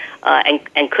party,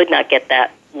 and could not get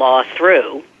that law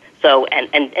through. So,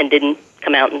 and didn't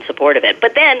come out in support of it.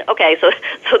 But then,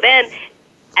 so then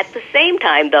at the same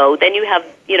time, though, then you have,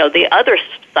 the other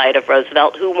side of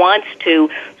Roosevelt who wants to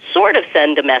sort of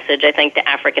send a message, I think, to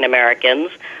African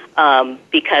Americans,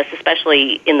 because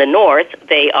especially in the North,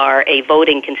 they are a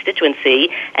voting constituency,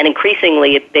 and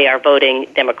increasingly they are voting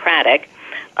Democratic.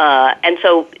 And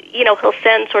so, he'll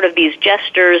send sort of these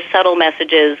gestures, subtle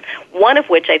messages, one of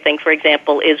which I think, for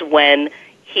example, is when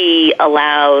he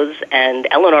allows and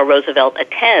Eleanor Roosevelt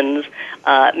attends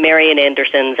Marian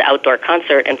Anderson's outdoor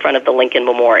concert in front of the Lincoln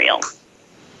Memorial.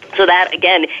 So that,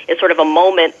 again, is sort of a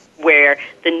moment where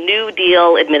the New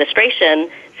Deal administration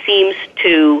seems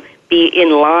to be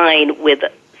in line with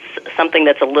something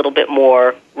that's a little bit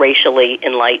more racially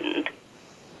enlightened.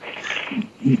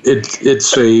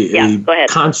 It's a go ahead.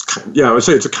 I would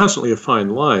say it's constantly a fine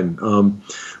line.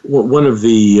 One of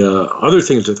the other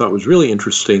things I thought was really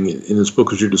interesting in this book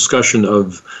was your discussion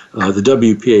of the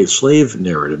WPA slave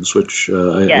narratives, which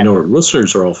I know our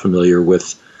listeners are all familiar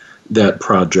with that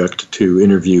project to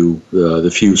interview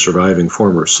the few surviving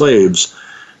former slaves.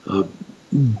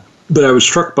 But I was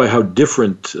struck by how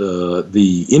different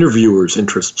the interviewers'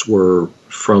 interests were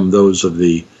from those of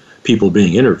the people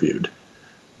being interviewed.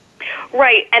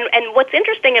 Right, and what's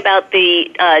interesting about the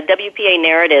WPA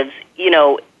narratives,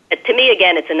 to me,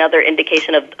 again, it's another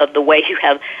indication of the way you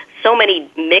have so many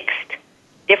mixed,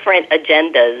 different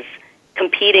agendas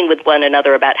competing with one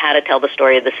another about how to tell the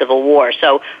story of the Civil War.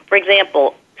 So, for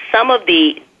example, some of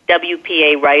the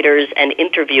WPA writers and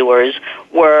interviewers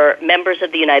were members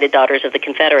of the United Daughters of the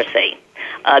Confederacy.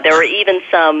 There were even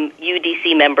some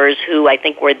UDC members who I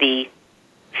think were the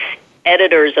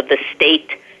editors of the state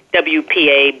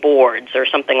WPA boards or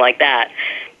something like that.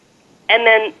 And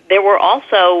then there were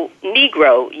also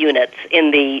Negro units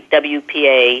in the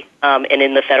WPA and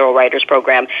in the Federal Writers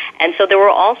Program. And so there were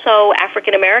also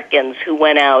African Americans who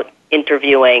went out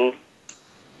interviewing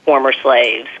former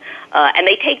slaves. And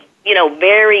they take,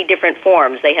 very different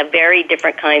forms. They have very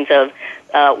different kinds of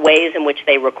ways in which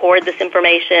they record this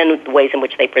information, ways in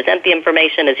which they present the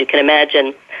information. As you can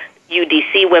imagine,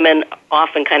 UDC women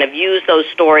often kind of use those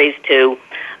stories to,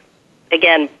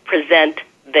 again, present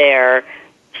their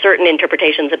certain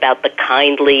interpretations about the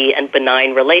kindly and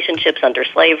benign relationships under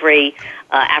slavery.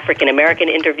 African-American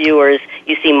interviewers,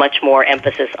 you see much more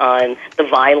emphasis on the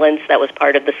violence that was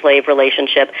part of the slave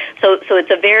relationship. So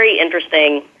it's a very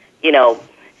interesting, you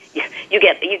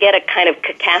get a kind of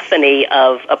cacophony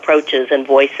of approaches and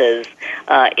voices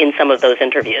in some of those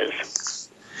interviews.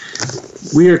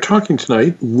 We are talking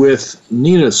tonight with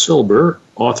Nina Silber,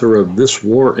 author of This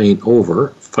War Ain't Over,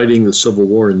 Fighting the Civil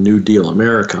War in New Deal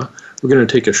America. We're going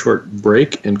to take a short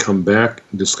break and come back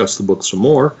and discuss the book some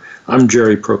more. I'm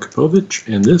Jerry Prokopowicz,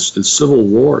 and this is Civil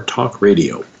War Talk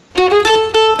Radio.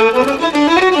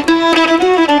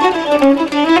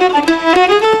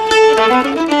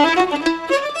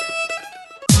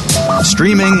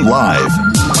 Streaming live,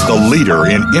 the leader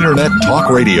in Internet Talk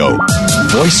Radio,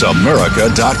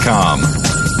 VoiceAmerica.com.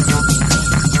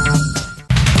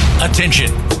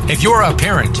 Attention. If you're a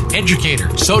parent, educator,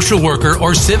 social worker,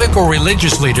 or civic or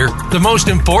religious leader, the most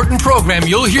important program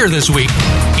you'll hear this week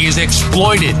is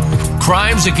Exploited: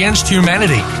 Crimes Against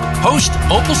Humanity. Host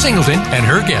Opal Singleton and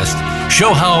her guest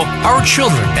show how our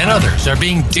children and others are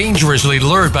being dangerously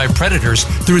lured by predators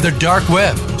through the dark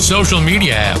web, social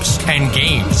media apps, and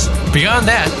games. Beyond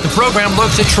that, the program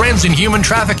looks at trends in human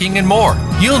trafficking and more.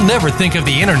 You'll never think of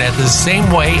the internet the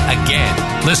same way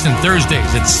again. Listen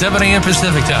Thursdays at 7 a.m.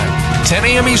 Pacific Time, 10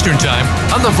 a.m. Eastern Time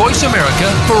on the Voice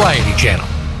America Variety Channel.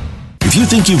 If you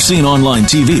think you've seen online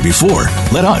TV before,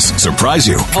 let us surprise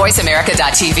you.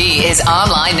 VoiceAmerica.tv is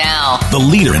online now. The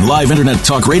leader in live Internet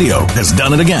talk radio has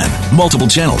done it again. Multiple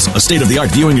channels, a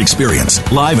state-of-the-art viewing experience,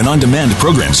 live and on-demand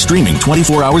programs streaming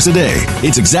 24 hours a day.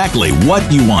 It's exactly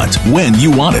what you want, when you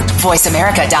want it.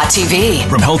 VoiceAmerica.tv.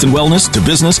 From health and wellness to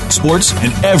business, sports,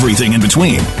 and everything in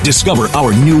between. Discover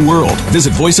our new world.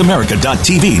 Visit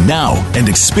VoiceAmerica.tv now and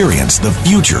experience the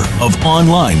future of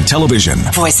online television.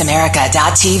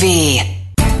 VoiceAmerica.tv.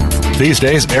 These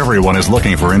days, everyone is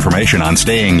looking for information on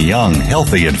staying young,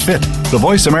 healthy, and fit. The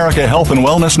Voice America Health and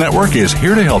Wellness Network is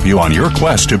here to help you on your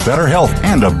quest to better health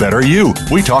and a better you.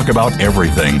 We talk about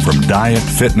everything from diet,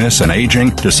 fitness, and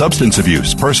aging to substance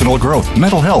abuse, personal growth,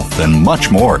 mental health, and much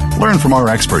more. Learn from our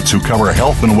experts who cover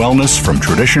health and wellness from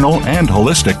traditional and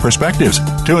holistic perspectives.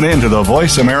 Tune in to the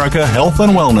Voice America Health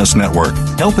and Wellness Network.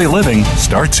 Healthy living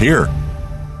starts here.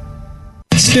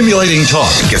 Stimulating talk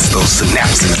Gets those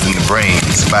synapses in the brain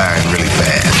firing really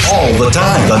fast. all the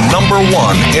time. The number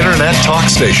one internet talk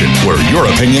station where your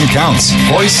opinion counts.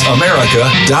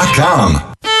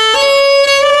 VoiceAmerica.com.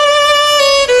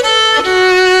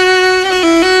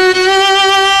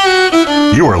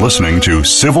 You are listening to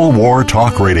Civil War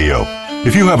Talk Radio.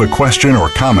 If you have a question or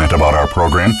comment about our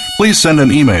program, please send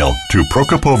an email to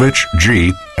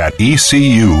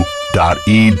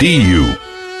prokopovic@ecu.edu.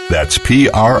 That's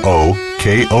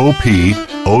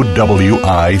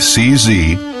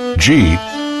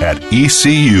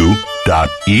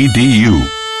PROKOPOWICZG@ecu.edu.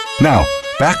 Now,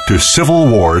 back to Civil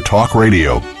War Talk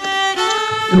Radio.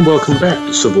 And welcome back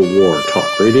to Civil War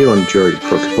Talk Radio. I'm Jerry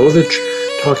Prokopowicz,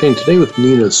 talking today with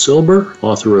Nina Silber,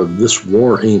 author of This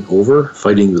War Ain't Over,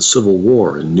 Fighting the Civil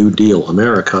War in New Deal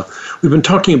America. We've been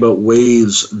talking about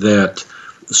ways that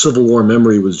Civil War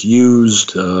memory was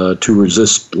used to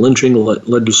resist lynching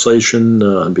legislation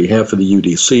on behalf of the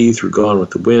UDC through Gone with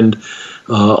the Wind.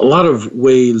 A lot of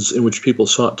ways in which people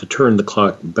sought to turn the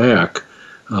clock back.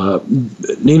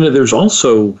 Nina, there's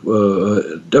also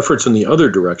efforts in the other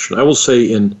direction. I will say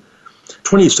in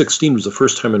 2016 was the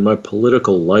first time in my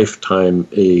political lifetime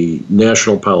a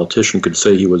national politician could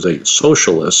say he was a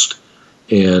socialist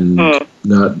and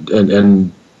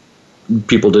and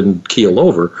people didn't keel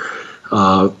over.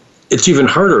 It's even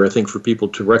harder, I think, for people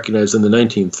to recognize in the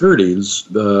 1930s,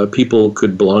 people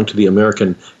could belong to the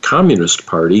American Communist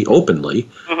Party openly,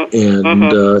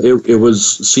 and it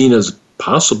was seen as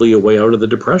possibly a way out of the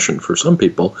Depression for some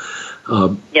people.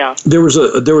 There was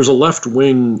a left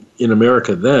wing in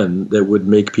America then that would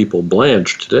make people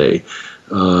blanch today,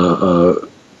 and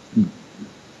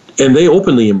they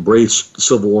openly embraced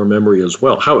Civil War memory as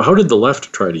well. How did the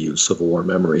left try to use Civil War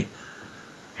memory?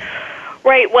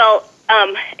 Right. Well,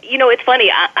 it's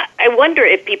funny. I wonder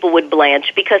if people would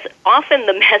blanch, because often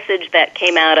the message that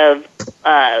came out of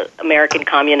American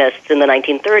communists in the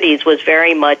 1930s was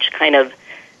very much kind of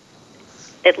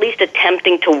at least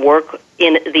attempting to work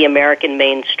in the American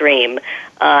mainstream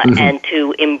and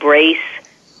to embrace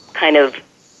kind of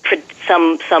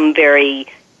some very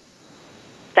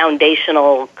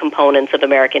foundational components of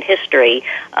American history.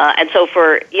 And so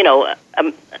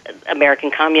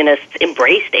American communists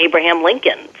embraced Abraham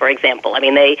Lincoln, for example. I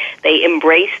mean, they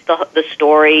embraced the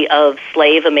story of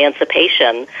slave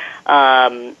emancipation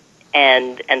and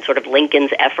sort of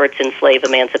Lincoln's efforts in slave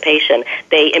emancipation.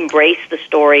 They embraced the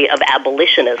story of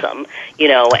abolitionism,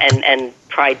 and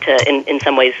tried to, in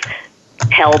some ways,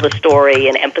 tell the story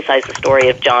and emphasize the story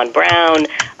of John Brown.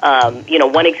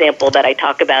 One example that I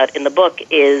talk about in the book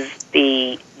is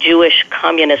the Jewish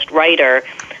communist writer.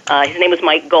 His name was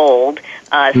Mike Gold.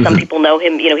 Some people know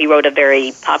him. He wrote a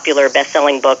very popular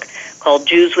best-selling book called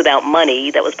Jews Without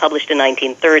Money that was published in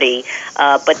 1930.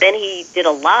 But then he did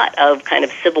a lot of kind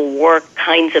of Civil War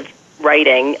kinds of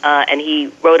writing, and he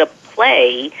wrote a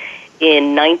play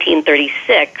in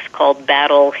 1936 called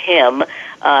Battle Hymn,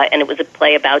 and it was a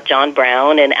play about John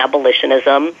Brown and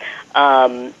abolitionism.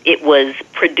 It was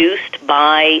produced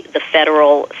by the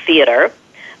Federal Theater,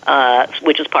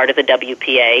 which was part of the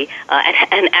WPA.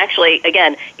 And actually,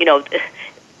 again,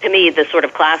 to me, the sort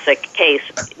of classic case,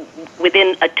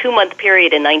 within a 2-month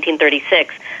period in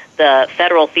 1936, the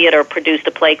Federal Theater produced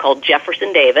a play called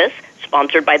Jefferson Davis,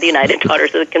 sponsored by the United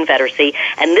Daughters of the Confederacy,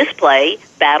 and this play,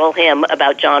 Battle Hymn,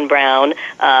 about John Brown,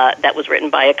 that was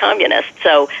written by a communist.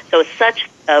 So it's such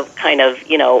a kind of,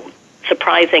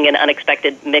 surprising and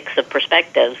unexpected mix of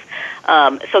perspectives.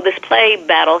 So this play,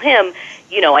 Battle Hymn,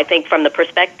 I think from the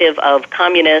perspective of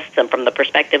communists and from the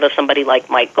perspective of somebody like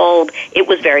Mike Gold, it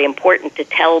was very important to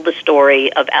tell the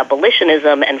story of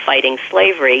abolitionism and fighting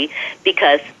slavery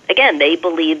because, again, they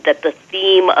believed that the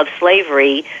theme of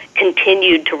slavery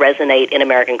continued to resonate in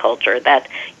American culture, that,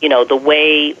 the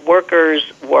way workers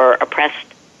were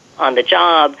oppressed on the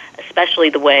job,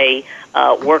 especially the way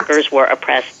workers were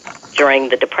oppressed during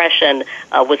the Depression,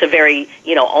 was a very,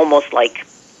 almost like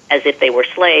as if they were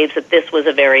slaves, that this was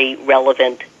a very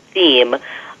relevant theme,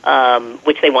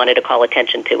 which they wanted to call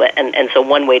attention to it. And so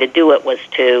one way to do it was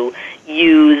to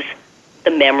use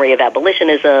the memory of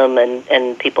abolitionism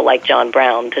and people like John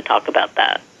Brown to talk about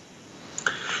that.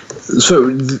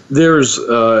 So there's,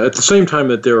 at the same time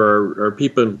that there are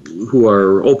people who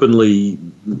are openly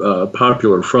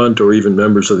Popular Front or even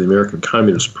members of the American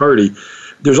Communist Party,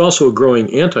 there's also a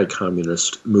growing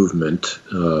anti-communist movement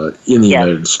in the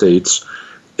United States,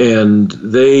 and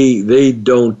they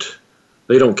don't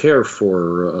care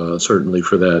for certainly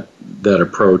for that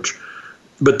approach,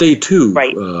 but they too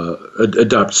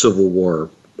adopt Civil War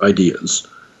ideas.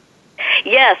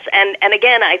 Yes, and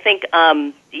again, I think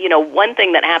one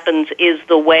thing that happens is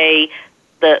the way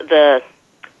the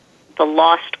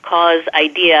lost cause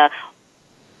idea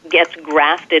gets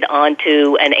grafted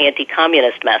onto an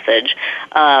anti-communist message.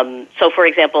 So, for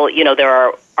example,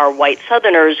 there are white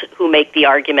Southerners who make the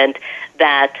argument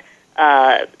that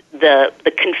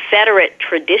the Confederate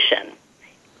tradition,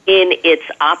 in its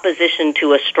opposition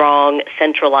to a strong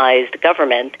centralized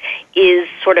government, is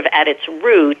sort of at its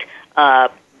root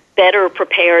better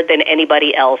prepared than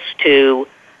anybody else to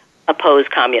oppose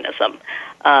communism.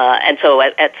 And so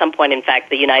at some point, in fact,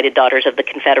 the United Daughters of the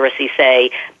Confederacy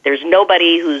say there's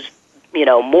nobody who's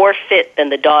more fit than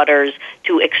the daughters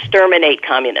to exterminate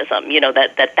communism.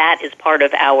 That is part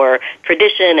of our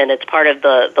tradition, and it's part of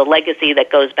the legacy that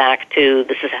goes back to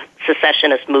the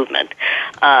secessionist movement.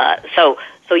 So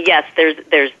yes,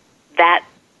 there's that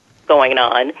going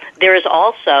on. There is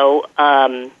also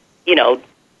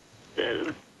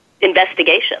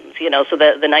investigations. So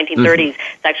the 1930s,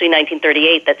 it's actually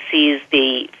 1938 that sees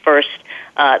the first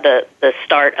the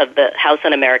start of the House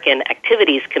Un-American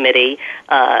Activities Committee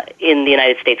in the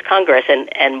United States Congress,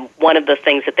 and one of the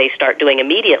things that they start doing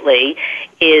immediately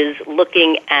is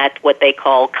looking at what they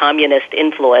call communist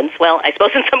influence. Well, I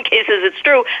suppose in some cases it's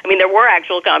true. I mean, there were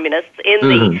actual communists in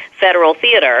the Federal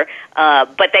Theater,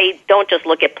 but they don't just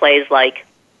look at plays like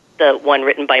the one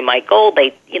written by Mike Gold.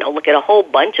 They, look at a whole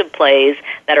bunch of plays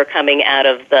that are coming out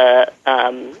of the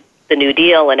New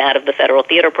Deal and out of the Federal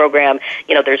Theater program.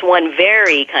 There's one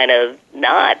very kind of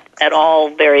not at all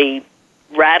very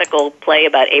radical play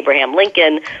about Abraham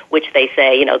Lincoln, which they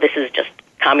say, this is just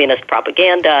communist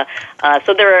propaganda.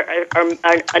 So there are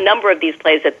a number of these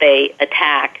plays that they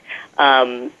attack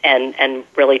and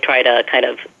really try to kind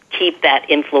of keep that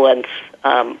influence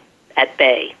at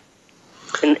bay,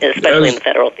 especially in the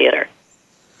Federal Theater.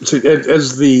 So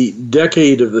as the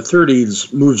decade of the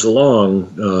 30s moves along,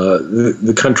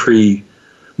 the country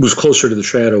moves closer to the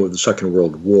shadow of the Second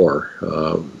World War.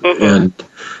 And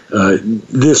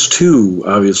this, too,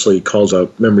 obviously calls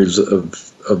out memories of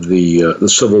the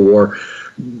Civil War.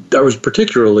 I was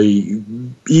particularly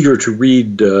eager to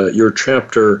read your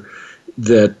chapter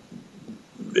that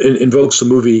invokes the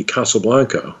movie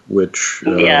Casablanca, which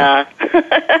I'm glad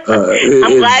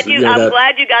you got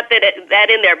that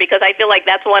in there, because I feel like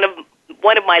that's one of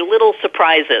my little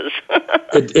surprises.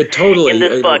 It totally in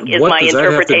this book is my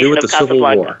interpretation of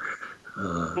Casablanca.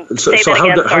 So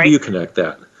how do you connect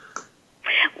that?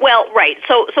 Well, right.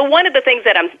 So one of the things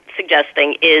that I'm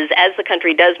suggesting is, as the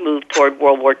country does move toward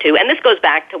World War II, and this goes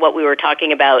back to what we were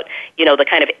talking about, the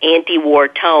kind of anti-war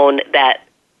tone that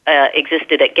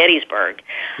existed at Gettysburg.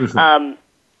 And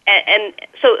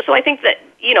so I think that,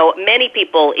 many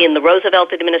people in the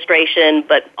Roosevelt administration,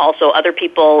 but also other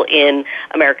people in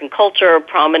American culture,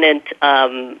 prominent,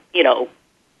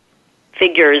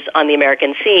 figures on the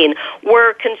American scene,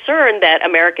 were concerned that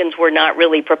Americans were not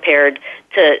really prepared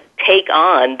to take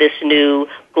on this new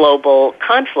global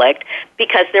conflict,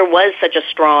 because there was such a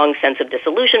strong sense of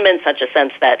disillusionment, such a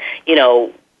sense that,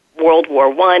 World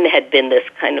War I had been this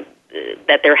kind of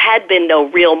that there had been no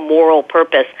real moral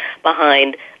purpose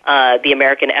behind the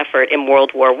American effort in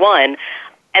World War I.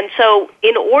 And so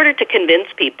in order to convince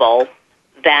people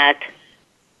that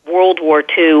World War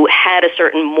II had a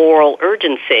certain moral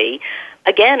urgency,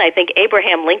 again, I think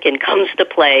Abraham Lincoln comes to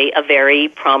play a very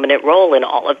prominent role in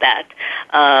all of that.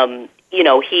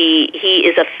 He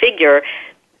is a figure,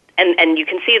 and you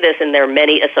can see this, and there are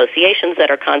many associations that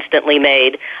are constantly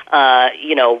made.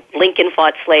 Lincoln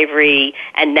fought slavery,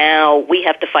 and now we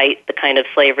have to fight the kind of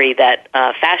slavery that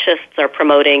fascists are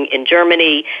promoting in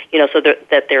Germany, so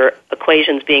that there are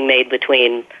equations being made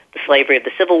between the slavery of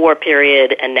the Civil War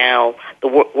period and now the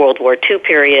World War II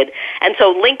period. And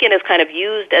so Lincoln is kind of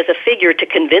used as a figure to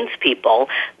convince people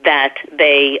that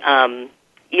they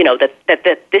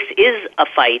that this is a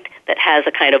fight that has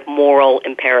a kind of moral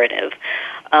imperative.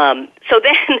 So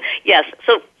then, yes,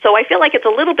 so I feel like it's a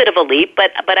little bit of a leap,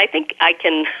 but I think I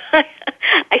can,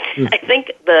 I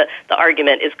think the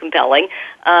argument is compelling.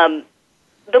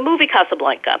 The movie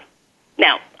Casablanca.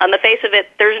 Now, on the face of it,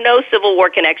 there's no Civil War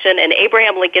connection, and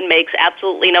Abraham Lincoln makes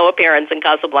absolutely no appearance in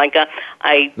Casablanca.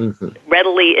 I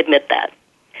readily admit that.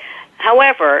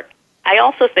 However, I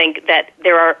also think that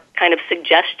there are kind of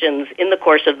suggestions in the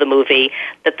course of the movie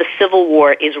that the Civil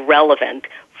War is relevant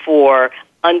for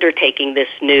undertaking this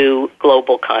new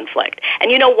global conflict. And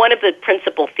one of the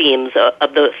principal themes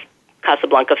of the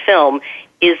Casablanca film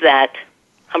is that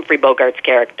Humphrey Bogart's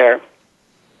character,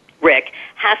 Rick,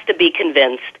 has to be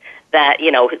convinced that,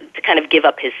 to kind of give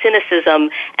up his cynicism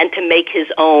and to make his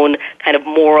own kind of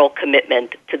moral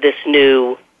commitment to this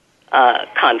new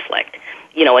conflict.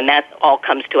 And that all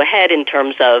comes to a head in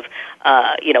terms of,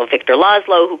 Victor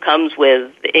Laszlo, who comes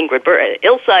with Ingrid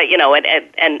Ilsa,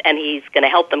 and he's going to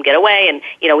help them get away, and,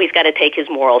 he's got to take his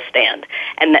moral stand.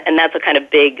 And that's a kind of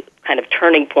big kind of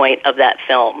turning point of that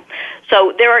film.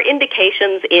 So there are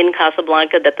indications in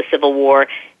Casablanca that the Civil War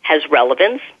has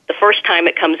relevance. The first time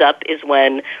it comes up is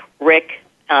when Rick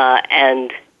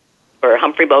or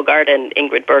Humphrey Bogart and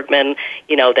Ingrid Bergman,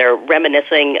 they're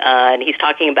reminiscing, and he's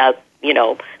talking about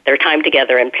their time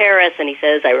together in Paris, and he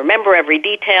says, I remember every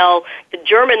detail. The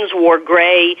Germans wore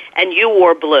gray, and you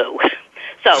wore blue.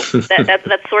 So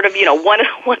that's sort of, one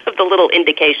of the little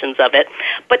indications of it.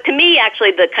 But to me,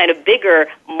 actually, the kind of bigger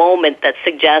moment that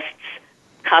suggests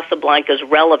Casablanca's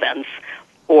relevance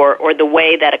or the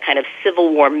way that a kind of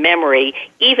Civil War memory,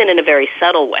 even in a very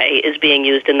subtle way, is being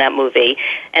used in that movie.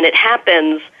 And it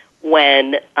happens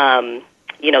when,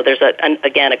 there's,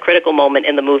 a critical moment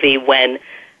in the movie when,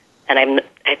 and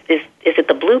is it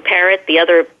the Blue Parrot,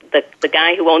 the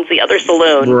guy who owns the other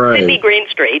saloon, right. Sidney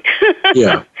Greenstreet.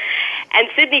 Yeah. And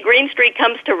Sidney Greenstreet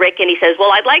comes to Rick and he says,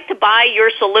 well, I'd like to buy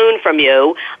your saloon from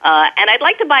you, and I'd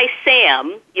like to buy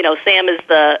Sam. Sam is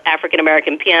the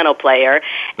African-American piano player,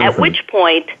 at which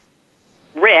point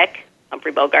Rick,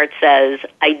 Humphrey Bogart, says,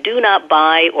 I do not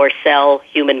buy or sell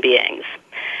human beings.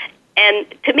 And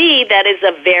to me, that is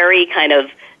a very kind of,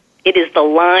 it is the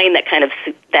line that kind of,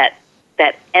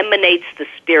 that emanates the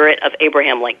spirit of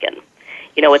Abraham Lincoln.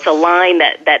 It's a line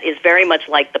that is very much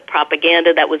like the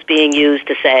propaganda that was being used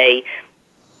to say,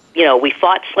 we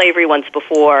fought slavery once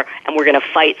before, and we're going to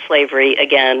fight slavery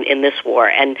again in this war.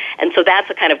 And so that's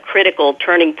a kind of critical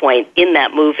turning point in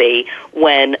that movie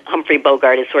when Humphrey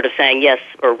Bogart is sort of saying, yes,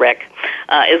 or Rick,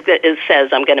 says,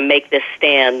 I'm going to make this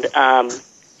stand, and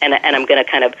I'm going to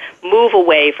kind of move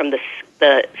away from the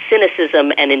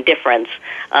cynicism and indifference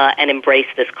and embrace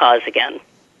this cause again.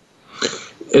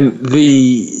 And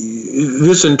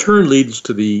this in turn leads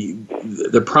to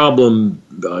the problem,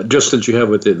 just as you have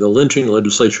with the lynching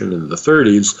legislation in the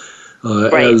 30s,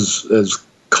 right. as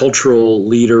cultural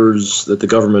leaders that the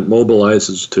government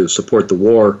mobilizes to support the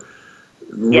war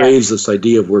raise this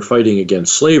idea of we're fighting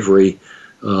against slavery.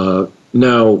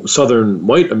 Now, Southern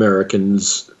white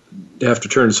Americans have to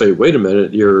turn and say, wait a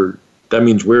minute, that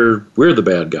means we're the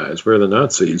bad guys, we're the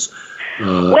Nazis.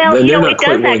 Then they're not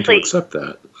quite willing to accept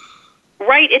that.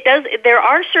 Right, it does. There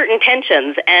are certain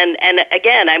tensions, and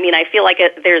again, I mean, I feel like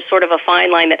there's sort of a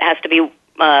fine line that has to be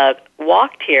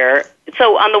walked here.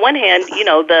 So, on the one hand,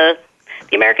 the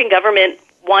American government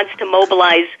wants to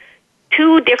mobilize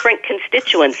two different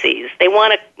constituencies. They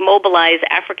want to mobilize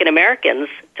African Americans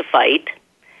to fight,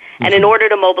 and in order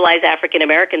to mobilize African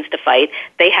Americans to fight,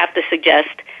 they have to suggest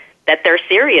that they're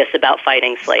serious about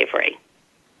fighting slavery.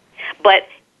 But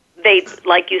they,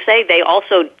 like you say, they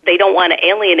don't want to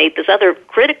alienate this other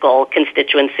critical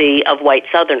constituency of white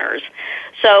Southerners.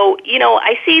 So,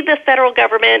 I see the federal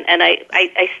government, and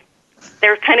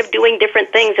they're kind of doing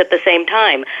different things at the same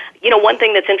time. One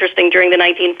thing that's interesting during the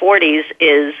 1940s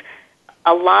is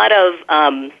a lot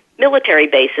of military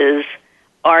bases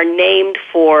are named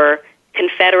for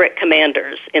Confederate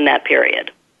commanders in that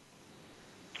period.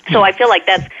 So I feel like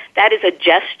that is a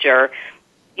gesture,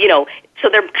 so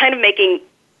they're kind of making,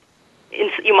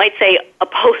 you might say,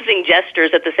 opposing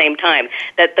gestures at the same time,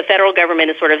 that the federal government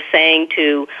is sort of saying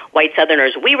to white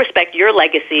Southerners, we respect your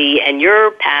legacy and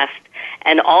your past,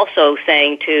 and also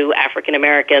saying to African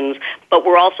Americans, but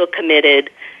we're also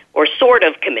committed, or sort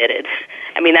of committed.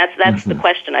 I mean, that's the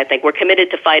question, I think. We're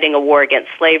committed to fighting a war against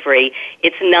slavery.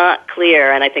 It's not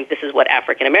clear, and I think this is what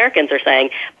African Americans are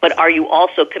saying, but are you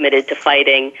also committed to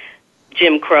fighting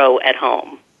Jim Crow at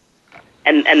home?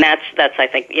 And that's I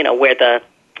think, where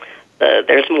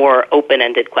there's more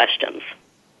open-ended questions.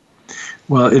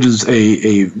 Well, it is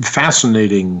a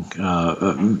fascinating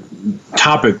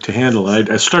topic to handle.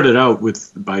 I started out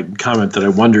with my comment that I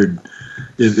wondered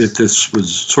if this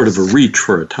was sort of a reach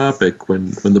for a topic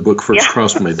when the book first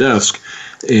crossed my desk.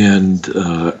 And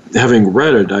having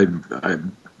read it, I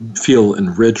feel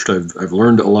enriched. I've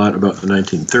learned a lot about the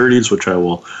 1930s, which I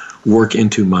will work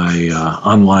into my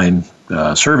online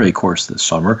survey course this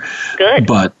summer. Good.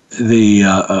 But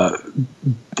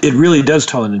it really does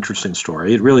tell an interesting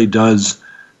story. It really does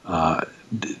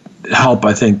help,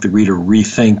 I think, the reader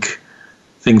rethink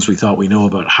things we thought we know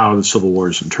about how the Civil War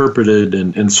is interpreted,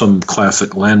 and some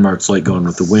classic landmarks like Gone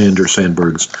with the Wind or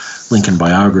Sandberg's Lincoln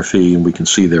biography, and we can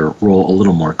see their role a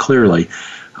little more clearly.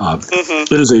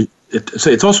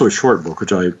 It's also a short book,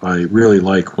 which I really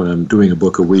like when I'm doing a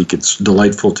book a week. It's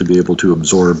delightful to be able to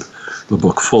absorb the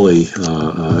book fully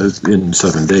in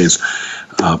 7 days.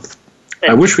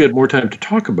 I wish we had more time to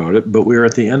talk about it, but we're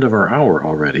at the end of our hour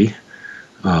already.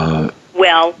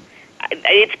 Well,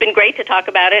 it's been great to talk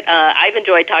about it. I've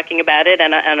enjoyed talking about it,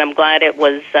 and I'm glad it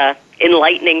was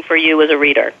enlightening for you as a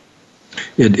reader.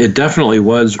 It definitely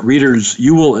was. Readers,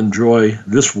 you will enjoy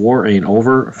This War Ain't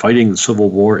Over, Fighting the Civil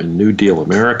War in New Deal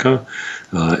America.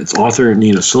 Its author,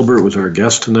 Nina Silbert, was our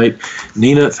guest tonight.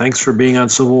 Nina, thanks for being on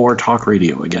Civil War Talk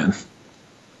Radio again.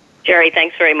 Jerry,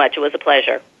 thanks very much. It was a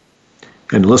pleasure.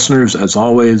 And listeners, as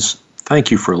always,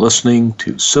 thank you for listening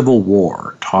to Civil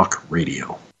War Talk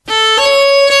Radio.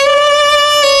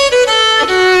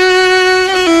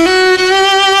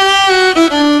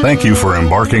 Thank you for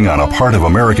embarking on a part of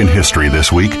American history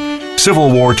this week.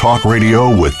 Civil War Talk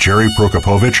Radio with Jerry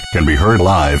Prokopowicz can be heard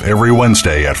live every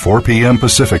Wednesday at 4 p.m.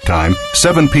 Pacific Time,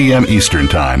 7 p.m. Eastern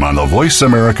Time on the Voice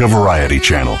America Variety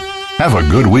Channel. Have a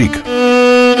good week.